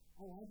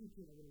 Oh, I do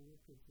feel a little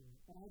interesting.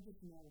 But I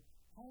just know,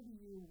 how do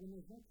you, when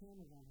there's no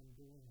cameras on him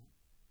doing it,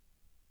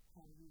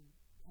 how do you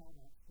tell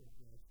that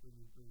story? That's when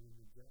you bring in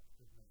the depth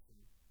of that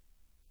thing.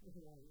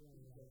 Right.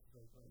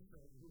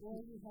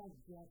 Or you have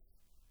just,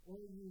 or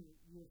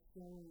you're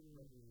showing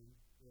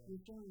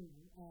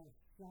a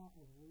shot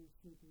of Wu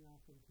sneaking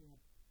off from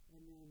camp, and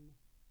then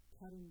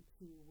cutting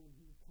to when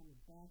he comes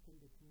back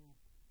into camp,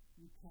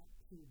 you cut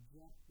to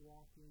Jeff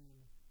walk in,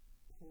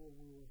 pull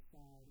Wu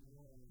aside, and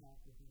have a talk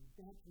with him.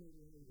 That's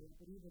really good,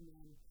 but even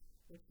then,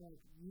 it's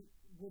like,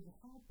 with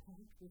how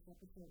packed this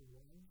episode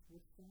was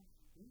with stuff,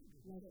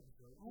 like,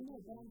 I know,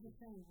 but I'm just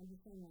saying,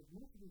 like,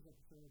 most of these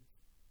episodes,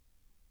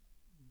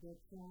 they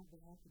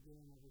have to get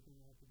in everything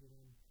they have to get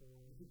in for.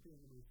 I think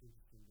they're the most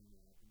interesting thing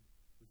that happened.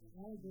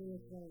 I agree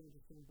it's very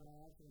interesting, but I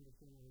also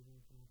understand everything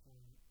from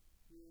it.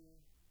 Yeah.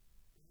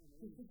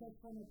 Just because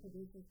from a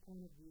producer's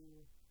point of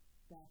view,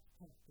 that's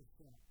tough to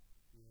say.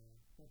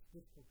 Yeah. That's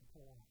difficult to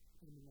pull off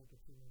and to make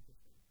it seem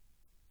interesting.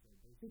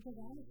 Because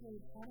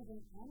honestly, it's kind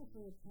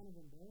of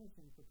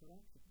embarrassing for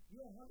production.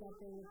 Yeah, how did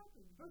that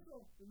happen? First of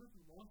all, they must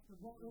have lost them.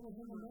 Well, it was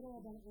in the middle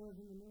of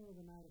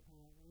the night,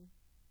 apparently.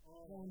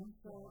 Well,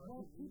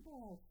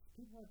 people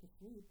have to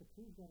sleep. The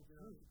crew's got to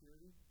sleep.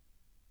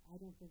 I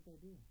don't think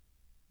they do.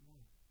 No.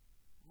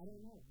 I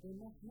don't know. They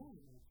must not.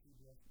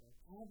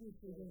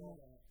 Obviously, they must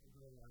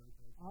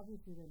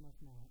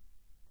not.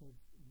 Because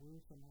Wu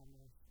somehow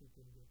managed to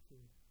get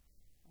food.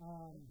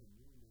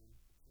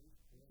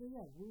 So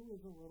yeah, Wu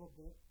is a little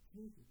bit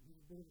sneaky. He's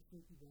a bit of a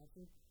sneaky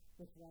bastard.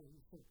 That's why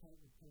he's so tight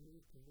with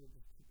Tony, because they're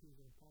just two peas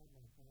in a pod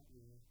like that.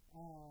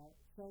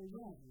 So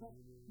yeah, but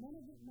none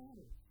of it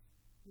matters.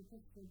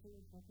 Because Spencer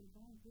is fucking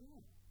fine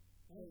forever.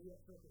 Oh, yeah,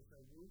 okay, so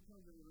Wu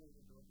comes in the room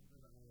and goes to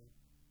the island.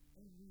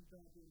 every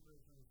goddamn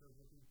person I started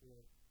looking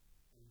for,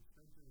 and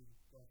Spencer's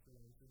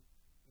frustration,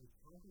 is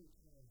talking to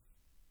Cass,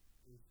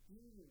 is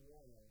seeing the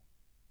wall,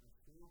 a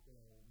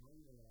sample,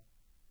 Monday,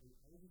 and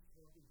as he's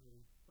talking to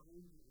him,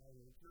 finds the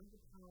idol. It's not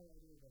the power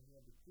idol that he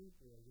had the clue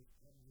for, it just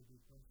happens to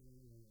be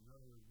coincidentally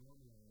another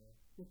normal idol.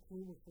 The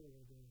clue was for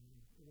the game.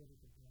 It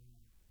wasn't the power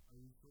idol. Are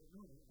you sure?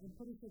 No, I'm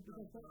pretty sure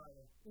because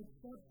it's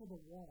set for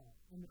the wall,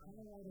 and the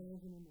power idol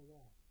isn't in the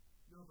wall.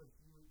 No, but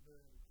the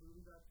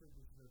clue that said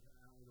this is an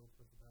idol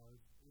for the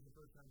powers. It was the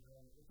first time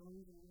it's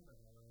only the one that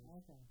right?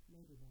 Okay,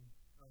 maybe then.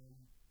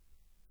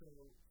 So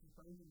he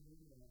finds a new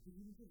one. Because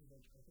he said,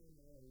 like, I found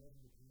the idol, it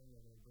wasn't the power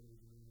idol, but it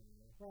was a new one.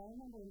 Well, I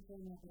remember him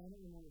saying that, but I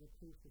don't remember the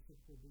clue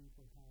specifically being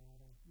for power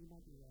idol. You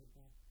might be right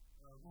there.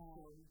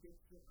 So he gets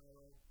the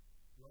idol,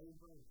 right in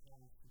front of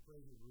Cass, he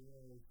plays it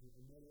really,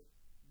 and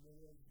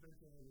then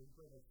Spencer, he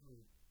played that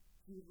smooth.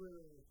 He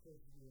literally was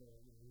supposed to be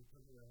he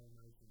took it out of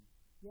motion.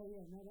 Yeah,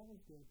 no, that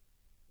was good.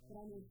 But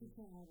I mean, she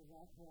can't have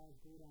her eyes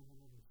glued on him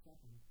every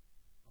second.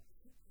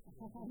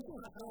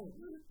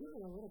 Give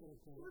it a little bit of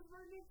credit. What's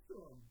right next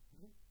to him?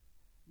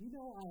 You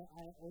know,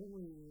 I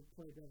only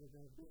play Devil's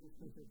Advocate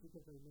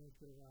because I know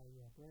for a while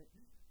yet, right?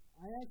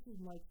 I actually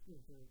like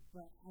Spencer,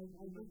 but I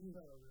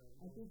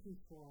think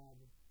he's flawed.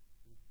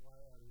 He's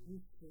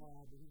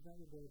flawed. He's not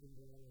your golden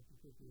boy like you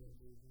think he is.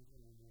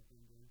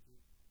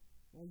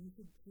 Well, you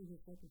should see his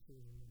second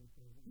season.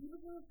 He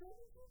was in a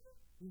second season?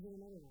 He's in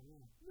another one,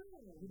 yeah. No.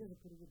 He does a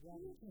pretty good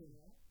job.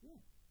 Yeah.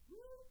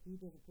 Really? He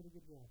does a pretty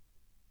good job.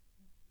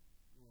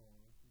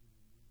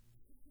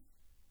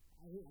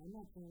 I'm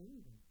not saying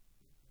anything.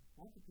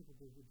 Lots of people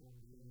do a good job.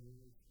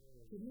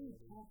 To me,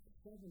 top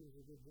 7 is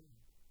a good job.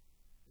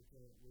 It's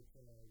a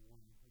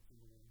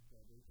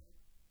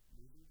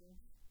one.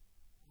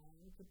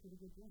 It's a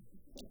pretty good job.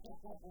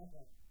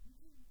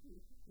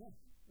 Yeah.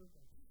 Okay.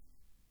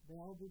 They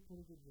all do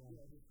pretty good jobs.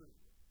 Yeah, in this place?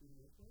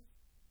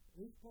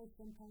 Each place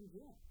sometimes,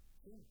 yeah.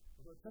 Sure.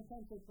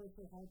 Sometimes they play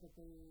so hard that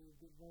they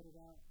get voted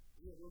out.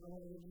 Yeah, we're going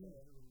to do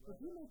that.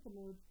 If you make the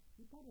move,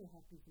 you probably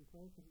have to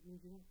play because it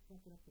means you don't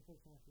fuck it up the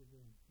first half of the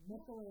game.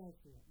 That's the way I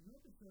see it. You know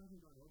what the sound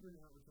about over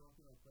now we're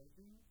talking about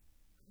pricing?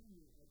 I think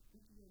you got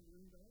 $1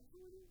 million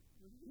already?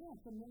 Yeah,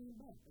 it's $1 million.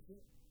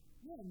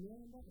 Yeah, $1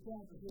 million.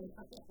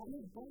 I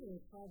mean, better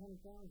is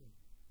 $500,000.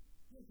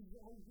 Yeah, because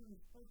I was doing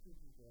spicy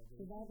people.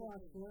 Survivor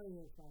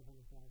Australia is $500,000.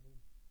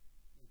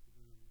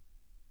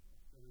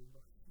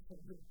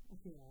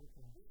 Yeah,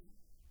 okay.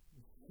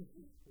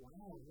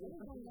 Wow,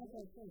 like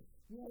I said,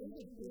 yeah,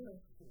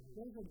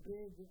 there's a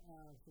big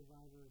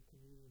Survivor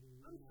community.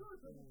 I'm sure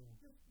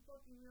it's just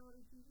fucking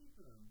reality TV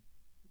for them.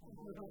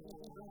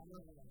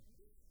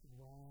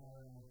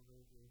 Wow.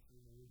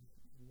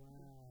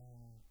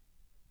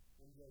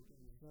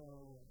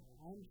 So,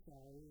 I'm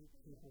sorry,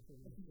 people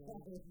from the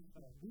show.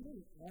 We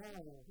didn't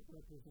all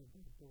represent the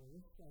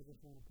boys, I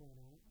just want to point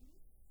out.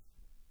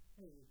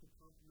 Hey, it's a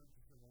compliment to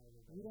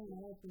Survivor. We don't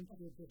all think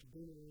we're just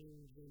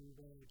boomerangs and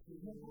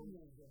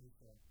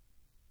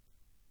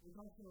It's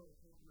also a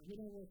compliment. You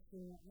know what,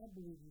 I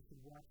believe you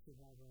should watch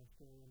Survivor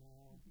Australia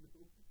now.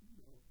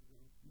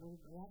 Well,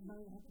 that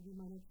might have to be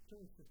my next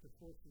choice, just to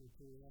force you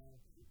to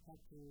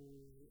have to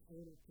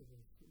own it to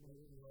this.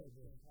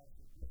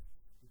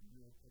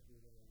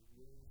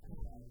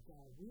 Oh,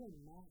 God, we are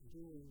not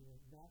doing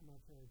that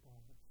much Harry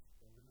Potter.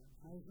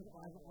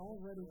 I've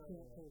already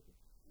can't take it.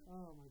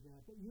 Oh, my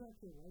God. But you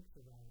actually like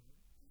Survivor.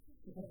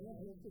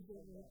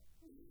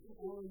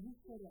 Oh, you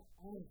said it.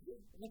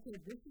 Okay,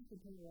 this is the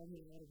part where I'm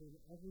going to add it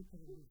every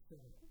time you say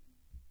it.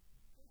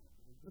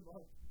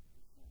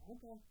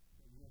 Okay.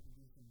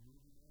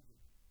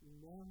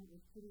 No,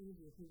 it's pretty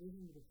easy. If you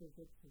listen to the first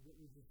episode that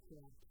we just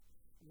dropped,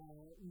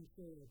 you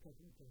say it a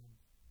couple of times.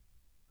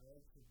 I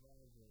like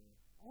Survivor.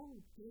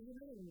 Oh, there's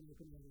another one you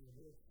can add in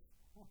this.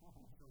 Put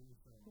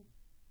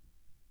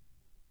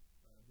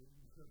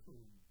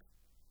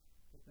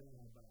that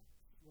in the box.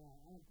 Well,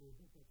 I don't believe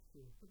that that's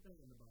true. Put that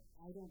in the box.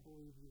 I don't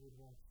believe you would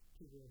watch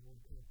Two Girls,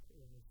 One Cup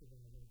over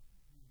Survivor.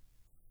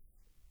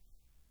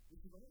 Is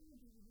Survivor on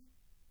DVD?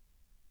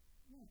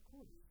 Yeah, of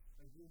course.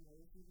 Are you doing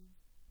other seasons?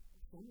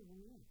 Some of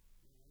them, yeah.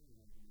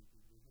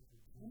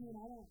 I mean,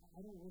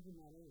 I don't live in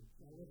that age.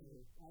 I live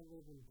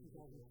in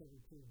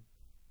 2017.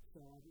 So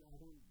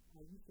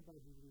I used to buy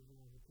DVDs when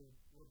I was a kid.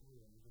 What do you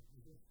want?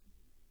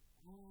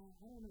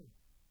 I don't know.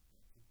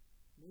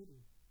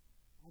 Maybe.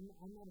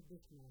 I'm not a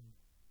big man.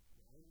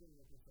 I'm going to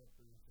look this up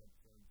for this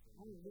episode.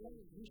 I mean,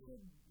 we should.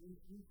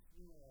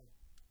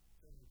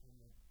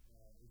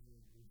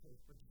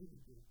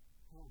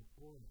 Oh,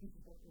 boy.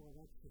 Well,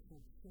 that's the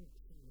thing.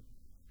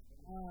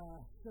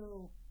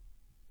 So,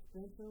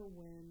 Spencer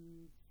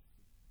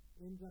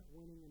ends up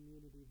winning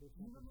immunity this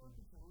episode. You remember what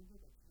the challenge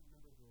was? I can't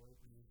remember the right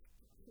name.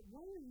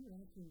 Why are you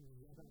asking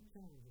me about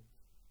challenges?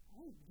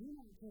 I do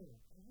not care.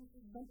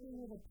 Something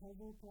with a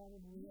puzzle,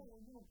 probably. Yeah, I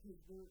know, because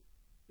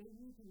they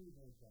need to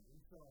revenge that.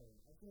 I'm sorry.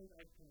 I feel like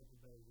I've come up with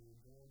better rules.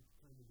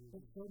 Trying to do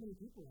but so many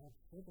people have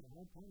taken a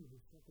hard time with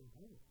this fucking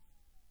puzzle.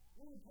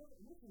 Well, the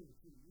puzzle is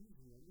too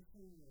easy. I'm just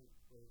saying that,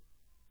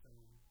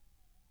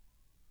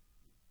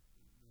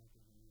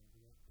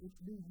 It's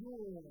New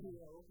York.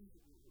 Yeah, Welcome to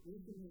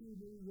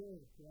New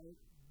York, right?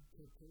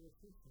 To Taylor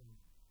Swift.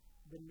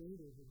 The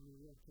natives of New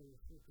York,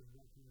 Taylor Swift is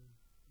welcoming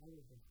all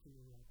of us to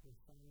New York. We're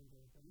following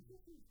their things.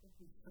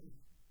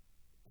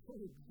 Oh,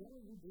 is that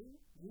what we do?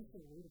 We used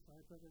to read a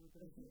firecracker with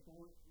us.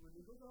 When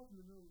it goes off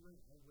in the middle of the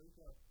night, I wake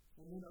up.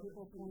 And then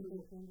people point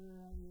their finger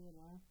at you and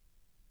laugh.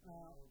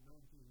 No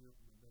one sees me up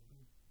in the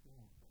bedroom.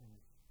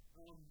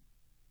 Oh, God.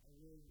 I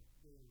really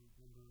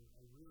remember.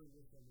 I really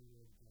wish I knew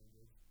where the time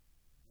is.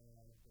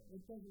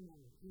 It doesn't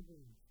matter. He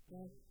wins.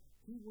 Okay?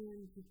 He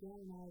wins. He's got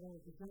an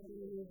idol. He's not going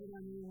to use it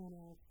on anyone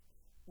else.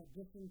 But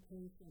just in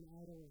case an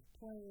idol is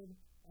played,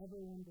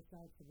 everyone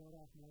decides to vote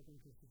off Morgan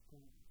because he's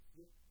playing.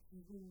 Yep.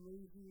 He's been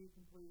lazy,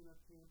 complaining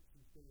about camp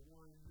since day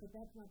one. But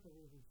that's not the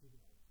reason for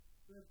this.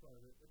 That's part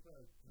of it. That's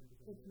part of it.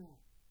 It's not.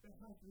 That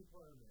has to be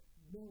part of it.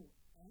 No.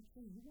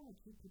 Actually, you want to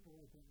keep people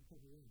like that until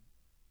the end.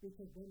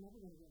 Because they're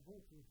never going to get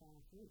votes when you fall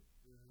asleep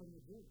from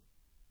the jury.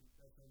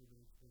 That's how you're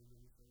going to explain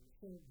anything.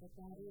 So, but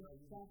that's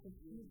a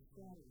huge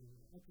strategy.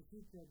 That's a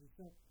huge strategy.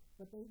 So,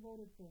 but they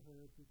voted for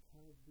her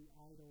because the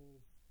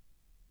idols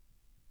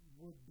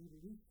would be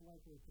least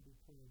likely to be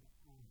played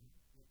on him.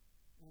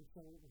 And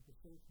so it was the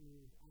first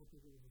move. I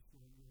think it was a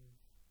smart move.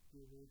 Do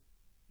you agree?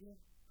 Yeah.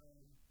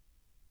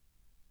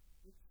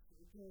 It's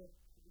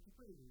a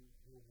pretty one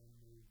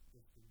move.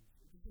 It's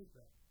a big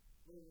bet.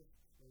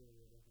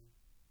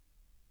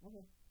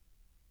 Okay.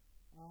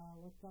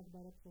 Let's talk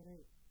about episode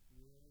 8.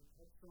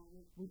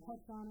 We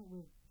touched on it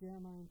with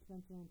Jeremiah and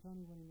Spencer and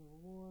Tony winning the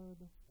reward.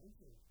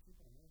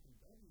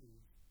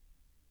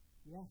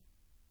 Yeah.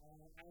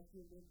 I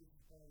feel that this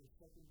is probably the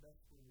second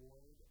best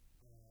reward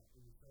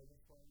in the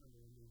service fund and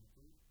the Indian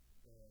food.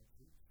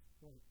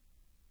 Right.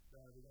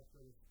 They got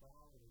to the spa,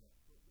 they got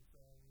foot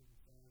massages,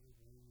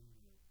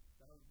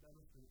 that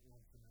must be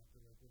awesome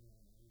after like in the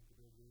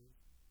big news.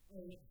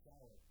 Oh, yeah.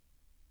 Salad.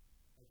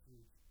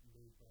 Actually,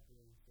 very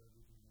popular in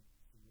service and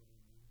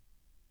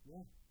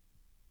yeah.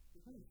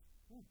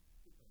 Yeah.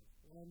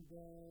 And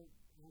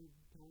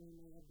Tony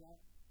may have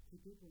got 2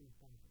 people in the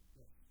sponsor.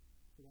 Yeah.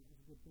 So that was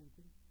a good thing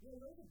too. Yeah,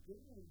 that was a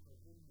good one for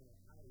him to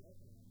high up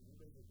on.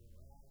 Everybody was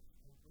relaxed.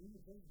 And in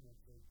the business,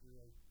 you're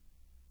like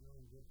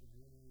feeling good for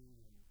me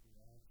and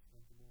relaxed,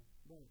 comfortable.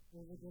 Right. It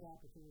was a good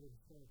opportunity to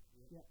stay.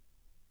 Yep.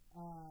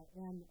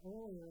 And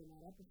earlier in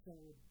that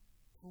episode,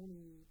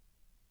 Tony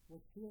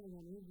was feeling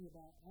uneasy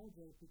about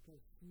LJ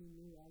because he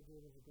knew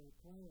LJ was a great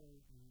player.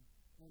 Mm-hmm.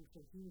 And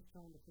so he was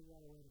trying to figure out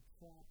a way to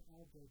trap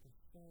LJ to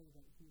say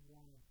that he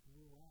wanted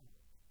Rue out.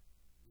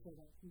 So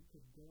that he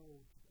could go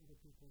to other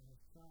people in his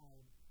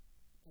tribe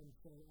and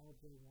say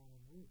LJ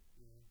wanted Rue.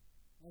 Yeah.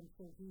 And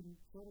so he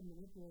sort of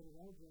manipulated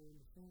LJ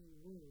into saying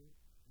Rue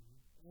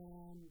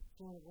and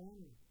sort of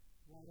ran it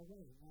right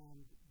away.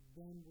 And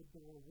then with the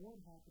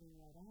reward happening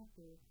right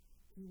after,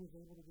 he was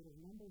able to get his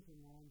numbers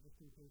in line just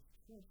in case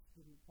Chris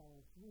didn't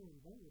follow through and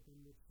vote with him,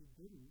 which he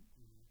didn't,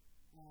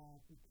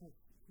 because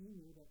he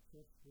knew that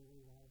Chris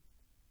really loved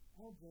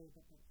LJ,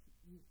 but that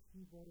he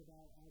voted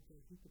out LJ,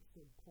 he could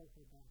still pull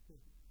her back in.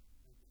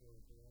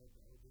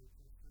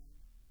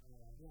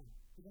 Yeah.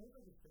 So that was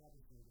like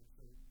establishment of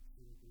so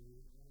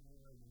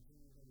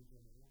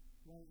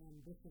Right, and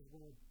this is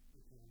where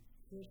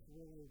Chris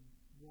really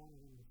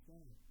wanted him to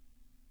stay.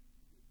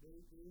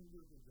 They didn't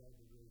do a good job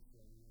of really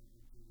saying that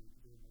into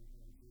their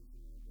mentality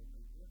and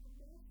you're from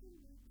Boston,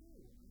 you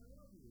too. I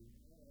love you.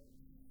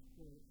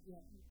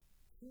 Yeah,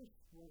 Chris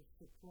was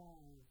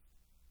surprised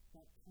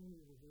that Tony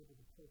was able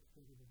to push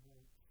into the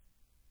vote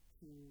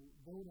to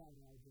vote out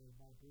LJ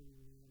by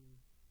bringing in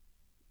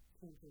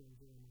Spencer and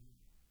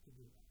Jeremiah to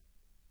do that.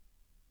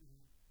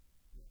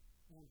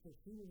 And so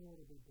she was a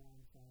little bit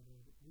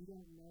blindsided. We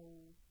don't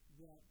know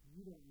yet.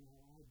 You don't know.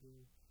 I do.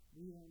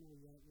 We don't know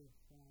yet if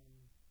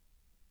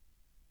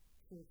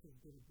Chris is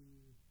going to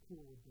be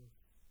cool with this.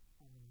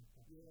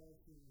 Yeah, I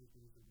think we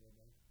can go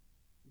back.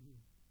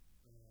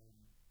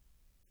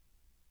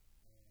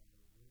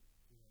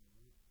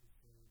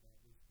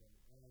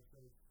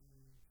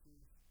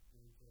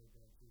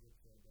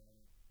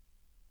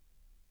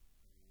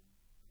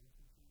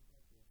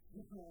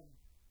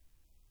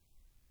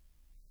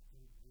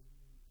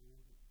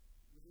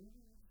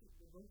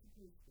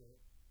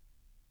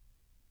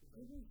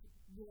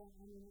 Yeah,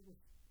 I mean, it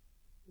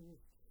was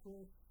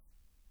Chris,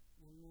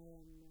 and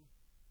then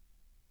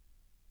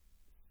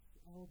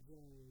LJ,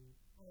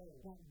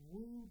 got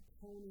Rue,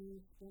 Tony,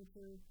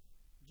 Spencer,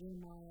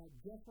 Jeremiah.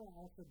 Jeffra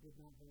also did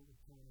not vote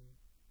with Tony,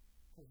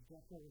 because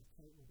Jeffra was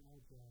tight with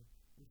LJ.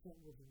 And so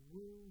it was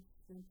Rue,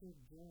 Spencer,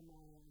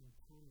 Jeremiah, and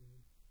Tony,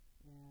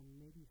 and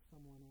maybe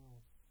someone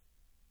else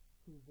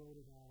who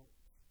voted out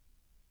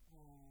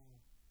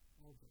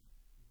LJ.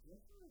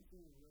 Jeffra is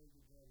doing a really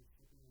good job of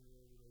sticking in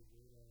there with those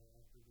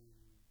after being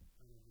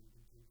kind of in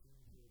contention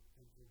to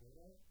potentially vote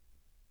out.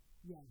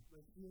 Yeah,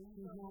 he's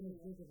not as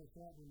big of a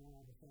threat anymore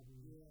all of a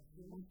sudden. Yeah.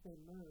 Once they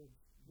merge,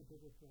 the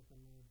bigger threat they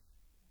merge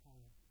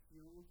higher.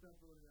 You almost got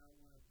voted out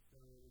one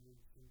episode, and then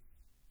since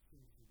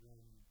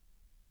one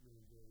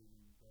really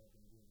and Bob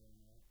and give them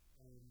that.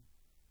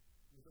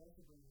 Which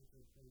also brings us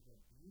to a place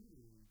that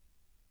Beauty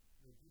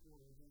the people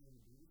who are doing the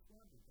beauty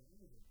squad, the guys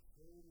are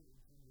totally in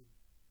terms of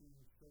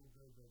being so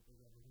good that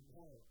they're able to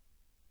play.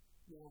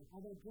 Yeah,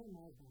 although Joe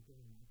Ma's not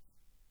doing much.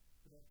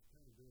 But that's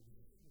kind of good.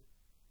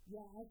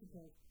 Yeah, I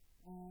suppose.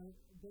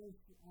 There's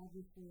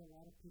obviously a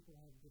lot of people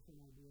have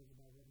different ideas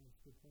about what makes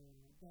good player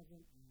and what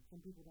doesn't. Some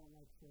people don't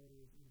like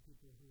floaters, and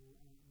people who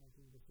aren't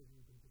making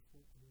decisions into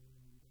sport today and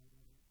don't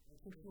like it.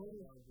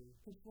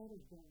 Because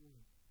floaters don't win.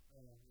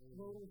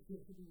 Floaters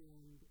get to the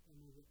end and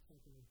they get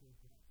second or third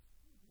place.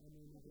 And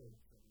they never win.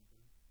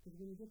 Because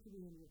when you get to the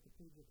end, you have to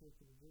prove your case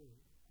to the jury.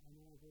 I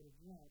know I voted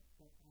Jet,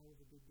 but I was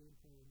a good game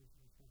player and you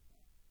should respect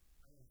that.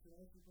 Should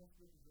I ask you a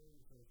question about the jury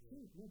association?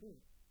 Please, no, do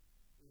it.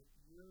 If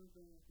you're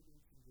going up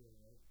against the jury,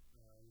 right,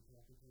 you're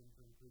talking to them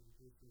from the prove your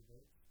case to the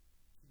vote,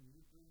 can you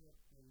bring up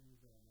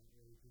things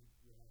where you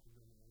have to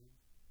go on age?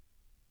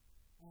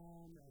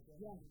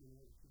 Yeah.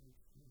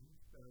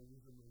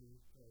 Use the money,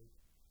 like...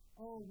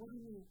 Oh, what do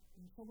you mean?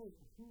 So wait,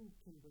 who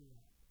can bring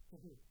that? To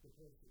who? The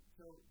person.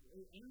 So,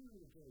 I don't know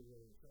what jury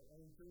is. So, I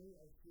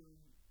assume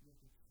you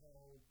have to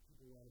tell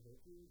people how to vote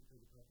for you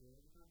because of the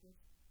popularity contest?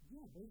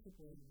 Yeah,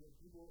 basically.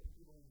 People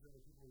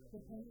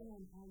depending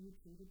on how you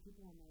treated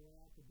people on their way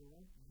out the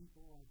door,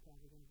 people are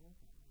probably going to vote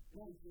for you.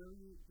 Well, do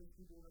you think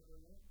people have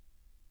done that?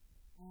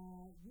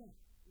 Yeah.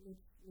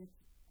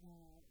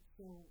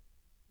 So,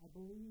 I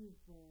believe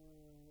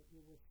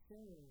it was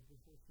Sarah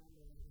before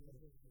Sunday.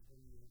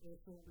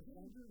 It's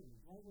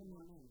right when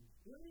my name.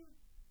 Really?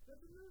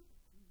 That's enough?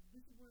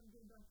 This is where I'm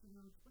getting back to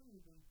what I'm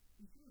explaining.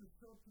 You see when it's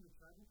show up to the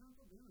tribal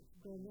council,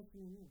 they're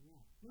listening in,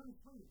 yeah. They're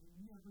explaining. They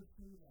never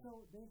say that.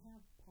 So they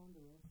have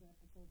Ponderosa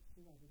episodes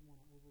too. I didn't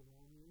want to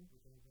overwhelm you.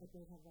 But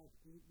they have like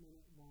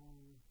 8-minute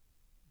long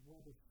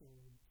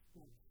webisodes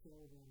that show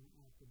them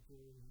at the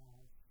jury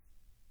house.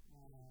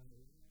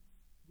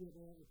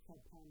 It's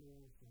called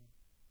Ponderosa.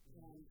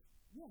 And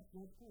yes,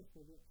 that's good.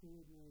 So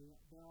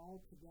they're all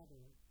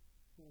together.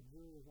 The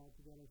jury is all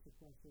together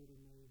sequestered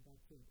and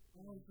that's it.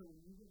 Oh, so when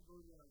you get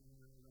voted out, you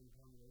know on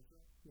Ponderosa?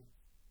 Yes.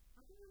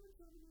 How can you ever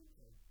tell the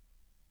answer?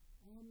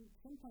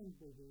 Sometimes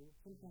they do.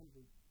 Sometimes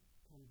it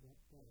comes up.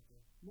 But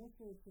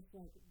mostly it's just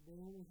like they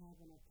only have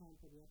enough time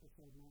for the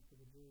episode, not for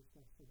the jury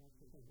stuff. So that's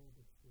just a web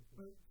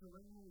exclusive. So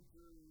right now the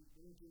jury,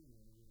 they're doing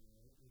anything,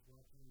 right? Is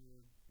watching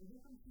your...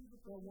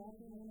 They're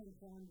watching them and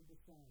trying to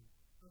decide.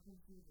 How come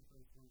see the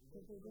first one?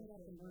 Because they do it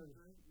at the merge.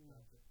 Yeah.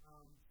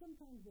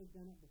 Sometimes they've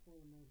done it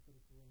before the merge, but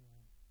it's a little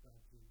odd.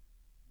 Gotcha.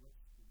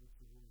 What's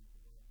the ruling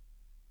for that?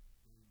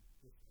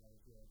 Just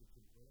it's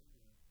a vote?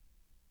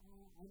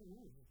 I don't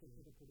know. It's just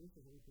for the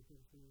producers. I think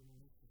it's going to be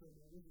my next. So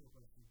my original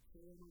question.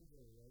 Say I'm on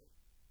jury, right?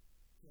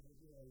 Can I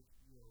be like,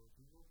 if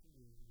you want to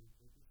me, you can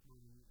take this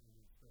money and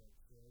it's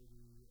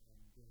charity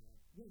and dinner.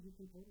 Yeah, you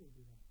can totally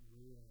do that.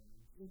 Yeah.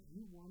 If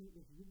you wanted,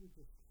 if you were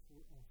just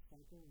a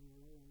psycho and you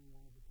really only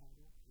wanted the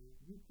title,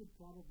 you could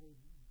probably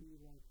be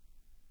like,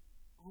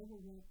 I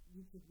will let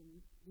you could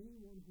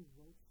anyone who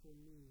votes for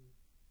me,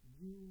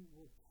 you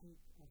will take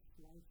a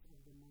slice of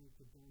the money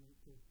to donate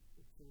to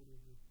the charity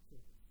of your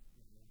choice.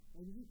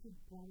 And you could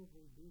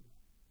probably do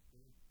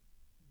that.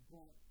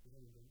 But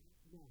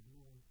no,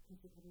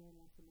 because everyone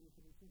wants the money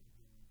for themselves.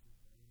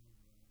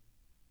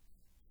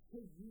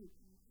 Because you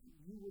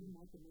wouldn't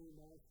want the $1 million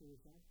for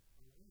yourself.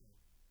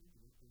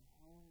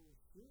 Oh,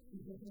 shit.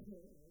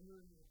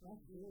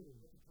 That's good.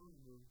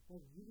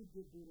 But you would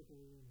get good at the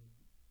reunion.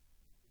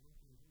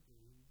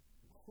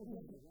 Oh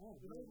my God.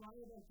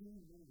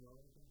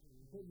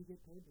 But you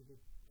get paid to go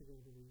to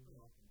the reunion.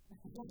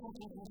 There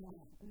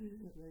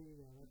you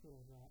go. That's what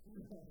I thought.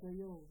 So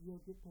you'll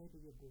get paid to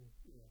get booed.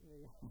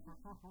 There you go.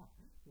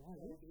 Yeah,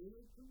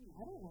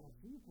 I don't want to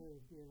see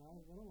players get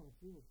live. I don't want to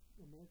see what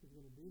America's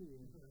going to do to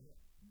you.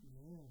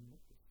 Man,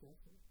 that's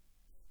disgusting.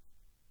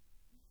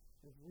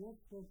 It's real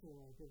special,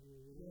 like, isn't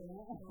it? I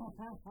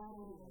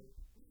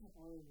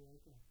always like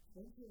that.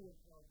 Some people would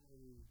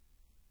probably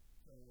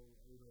tell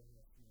Ada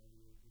how small he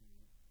is, I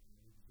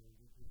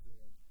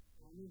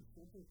mean,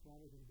 Spencer's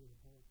probably going to be the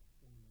Hulk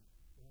from that,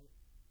 right?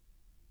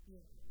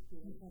 Yeah.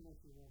 That's how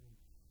much you love him.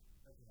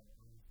 That's how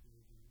honestly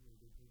is a really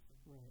good person.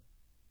 Right.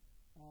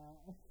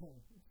 Okay,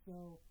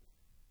 so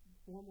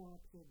 4 more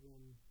episodes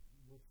in.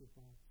 What's your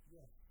thoughts?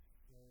 Yes.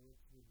 So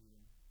let's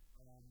review.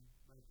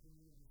 My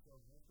opinion of the show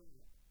is also,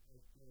 I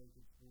feel like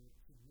it's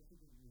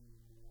significantly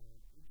more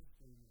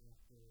interesting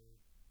after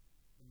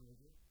the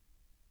merger.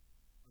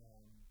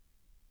 And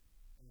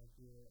I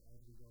feel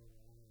as we go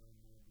along, I learn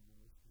more of the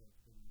words because I've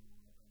been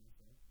more up on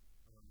myself.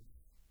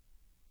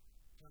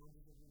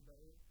 Challenges have been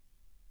better.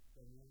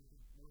 So more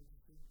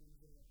interesting things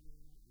are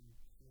happening and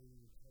showing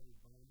the total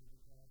bond of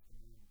the class and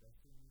really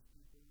investing in these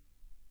people.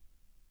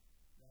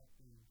 That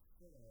being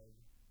said, I don't know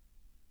if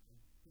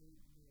I'm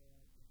saying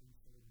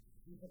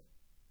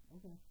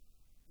Okay.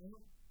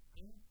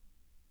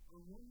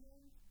 On one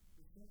hand,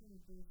 the second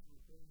and third were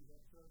saying these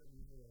episodes, I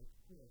mean, they're like,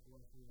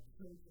 watching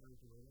episodes, I don't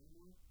have to wait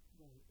anymore.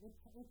 Right. It's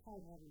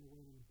hard having to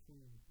wait in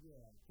between.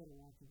 Yeah. Instead of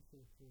watching the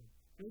first two.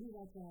 Maybe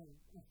like a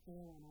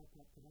fair and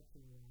output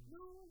production around.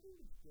 No, I think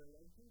it's good.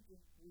 I think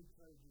if we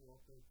try to do all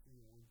 13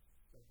 at once,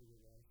 stuff will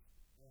get lost.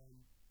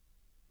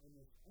 On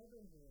the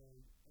other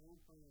hand, I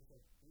don't find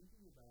myself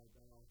thinking about it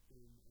that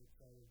often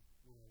outside of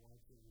when I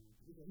watch it and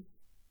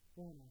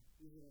fair enough.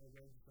 Even when I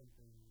go to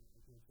something, I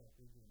can't stop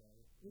thinking about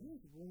it. It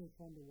is really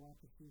fun to watch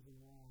a season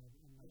live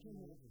and I can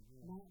imagine,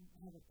 yeah. not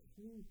have a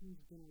clue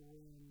who's going to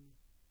win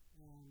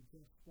and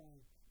just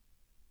like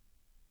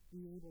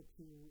be able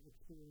to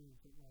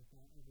experience it like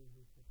that every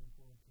week, looking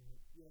forward to it.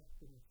 Yeah.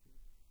 Finish it.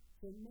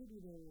 So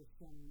maybe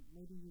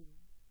maybe you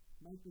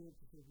might be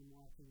interested in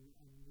watching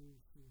a new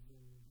season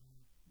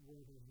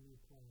where there's new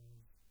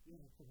players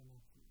for the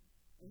next year.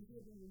 I think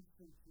it'll be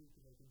interesting too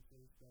because I can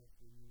say stuff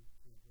when you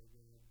can't play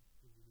game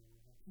because you know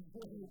what happens.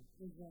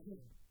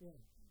 Exactly. Yeah.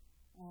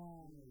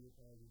 You're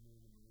probably more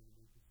than me to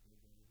make it so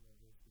that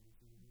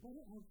but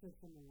it helps there's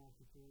something else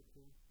to it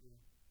too.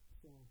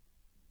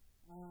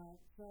 Yeah.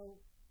 So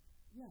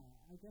yeah,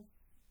 I guess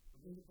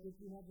if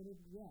you have any,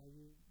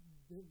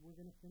 we're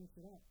gonna finish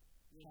it up.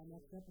 Our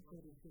next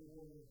episode is gonna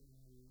be.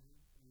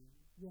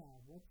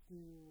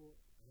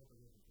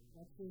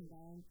 Let's do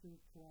 9 through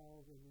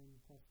 12 and then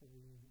plus the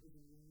reunion.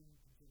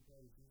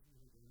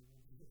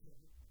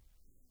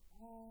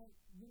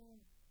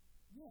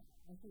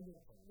 I think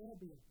it'll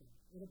be a thing.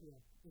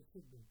 It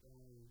should be.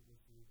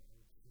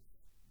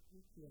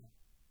 Yeah.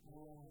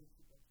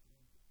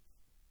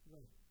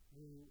 Right.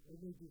 It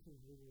may do some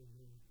video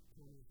here.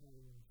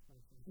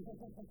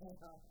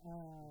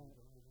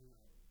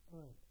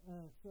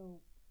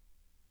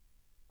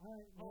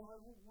 Alright.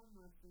 One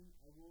last thing.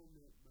 I will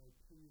admit my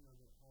opinion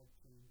on it has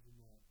changed in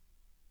that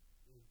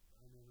if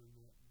I never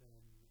met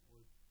Ben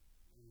or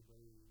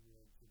anybody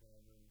with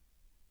Survivor,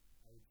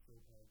 I would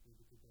still probably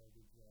think it's a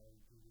garbage ride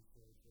to the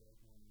show for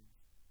like 1 week.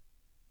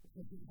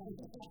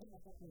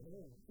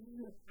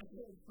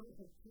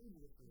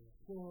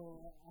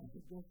 So I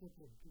guess it's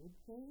a good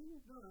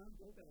thing? No, I'm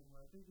okay.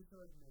 I think it's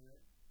like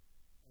merit.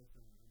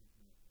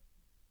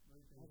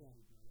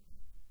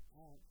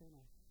 Alright, fair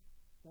enough.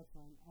 That's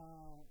fine.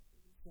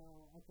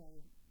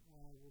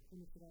 We'll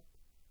finish it up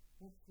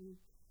next week.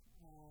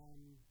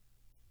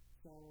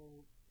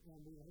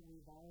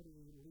 We've already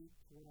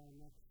leaked what our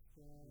next.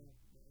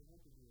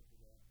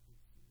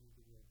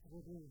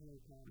 We're doing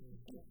Harry Potter.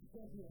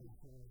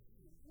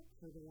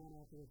 For the one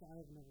after this, I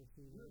have never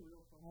seen it.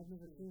 I've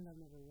never seen it. I've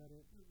never read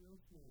it.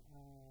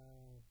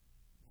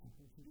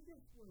 You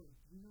guys do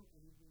you know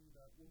anything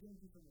about? We'll get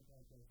into some of the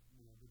podcast, but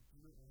do you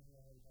know anything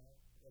about Harry Potter?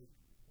 I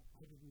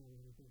didn't know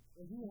anything.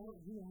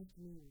 He asked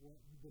me what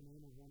the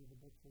name of one of the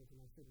books was,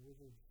 and I said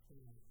Wizard's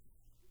Stone.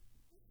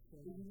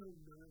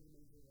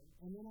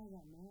 And then I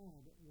got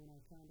mad when I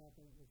found out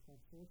that it was called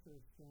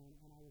Sorcerer's Stone,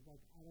 and I was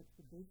like, that's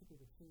basically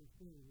the same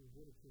thing you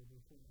ridiculed me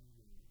for.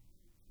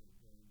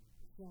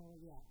 So,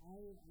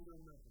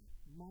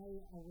 my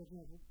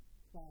original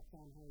thoughts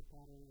on Harry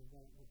Potter is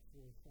that it looks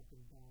really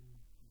fucking dumb,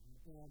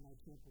 and I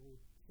can't believe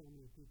so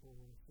many people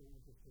were so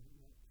interested in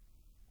it.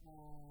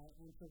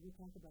 And so we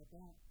talked about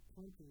that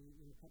plenty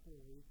in a couple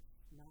of weeks,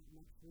 not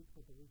next week,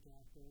 but the week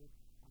after.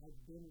 I've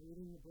been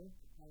reading the book.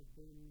 I've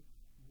been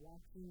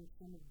watching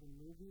some of the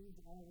movies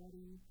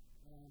already,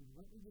 and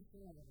let me just say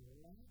I have a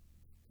lot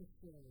to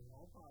say.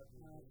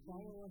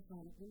 Follow us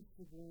on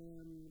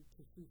Instagram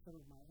to see some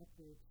of my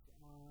updates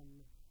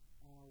on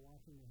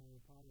watching the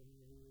Harry Potter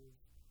movies.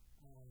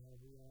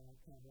 We are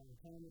Countdown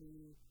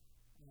Comedy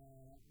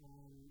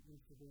on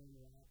Instagram.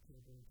 We're at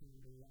Countdown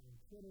Comedy on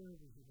Twitter.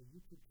 We have a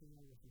YouTube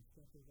channel with some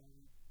sketches on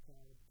it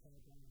called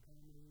Countdown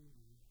Comedy.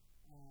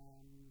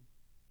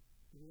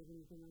 Do we have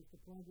anything else to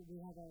plug? We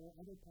have our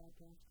other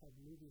podcast called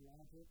Movie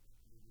Logic.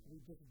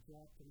 We just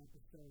dropped an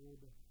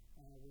episode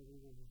where we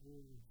were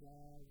reviewing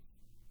Jazz,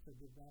 so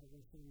give that a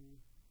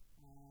listen.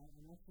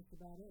 And that's just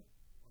about it.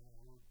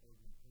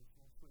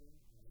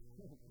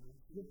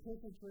 Your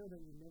personal Twitter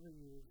that you never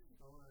use.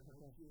 I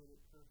don't feel it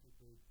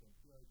perfectly, so I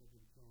feel like I've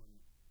been showing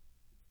it.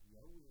 It's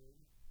weird.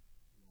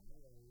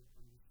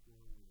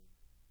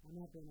 I'm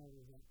not being able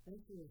to do that.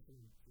 Thanks for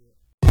listening. Yeah.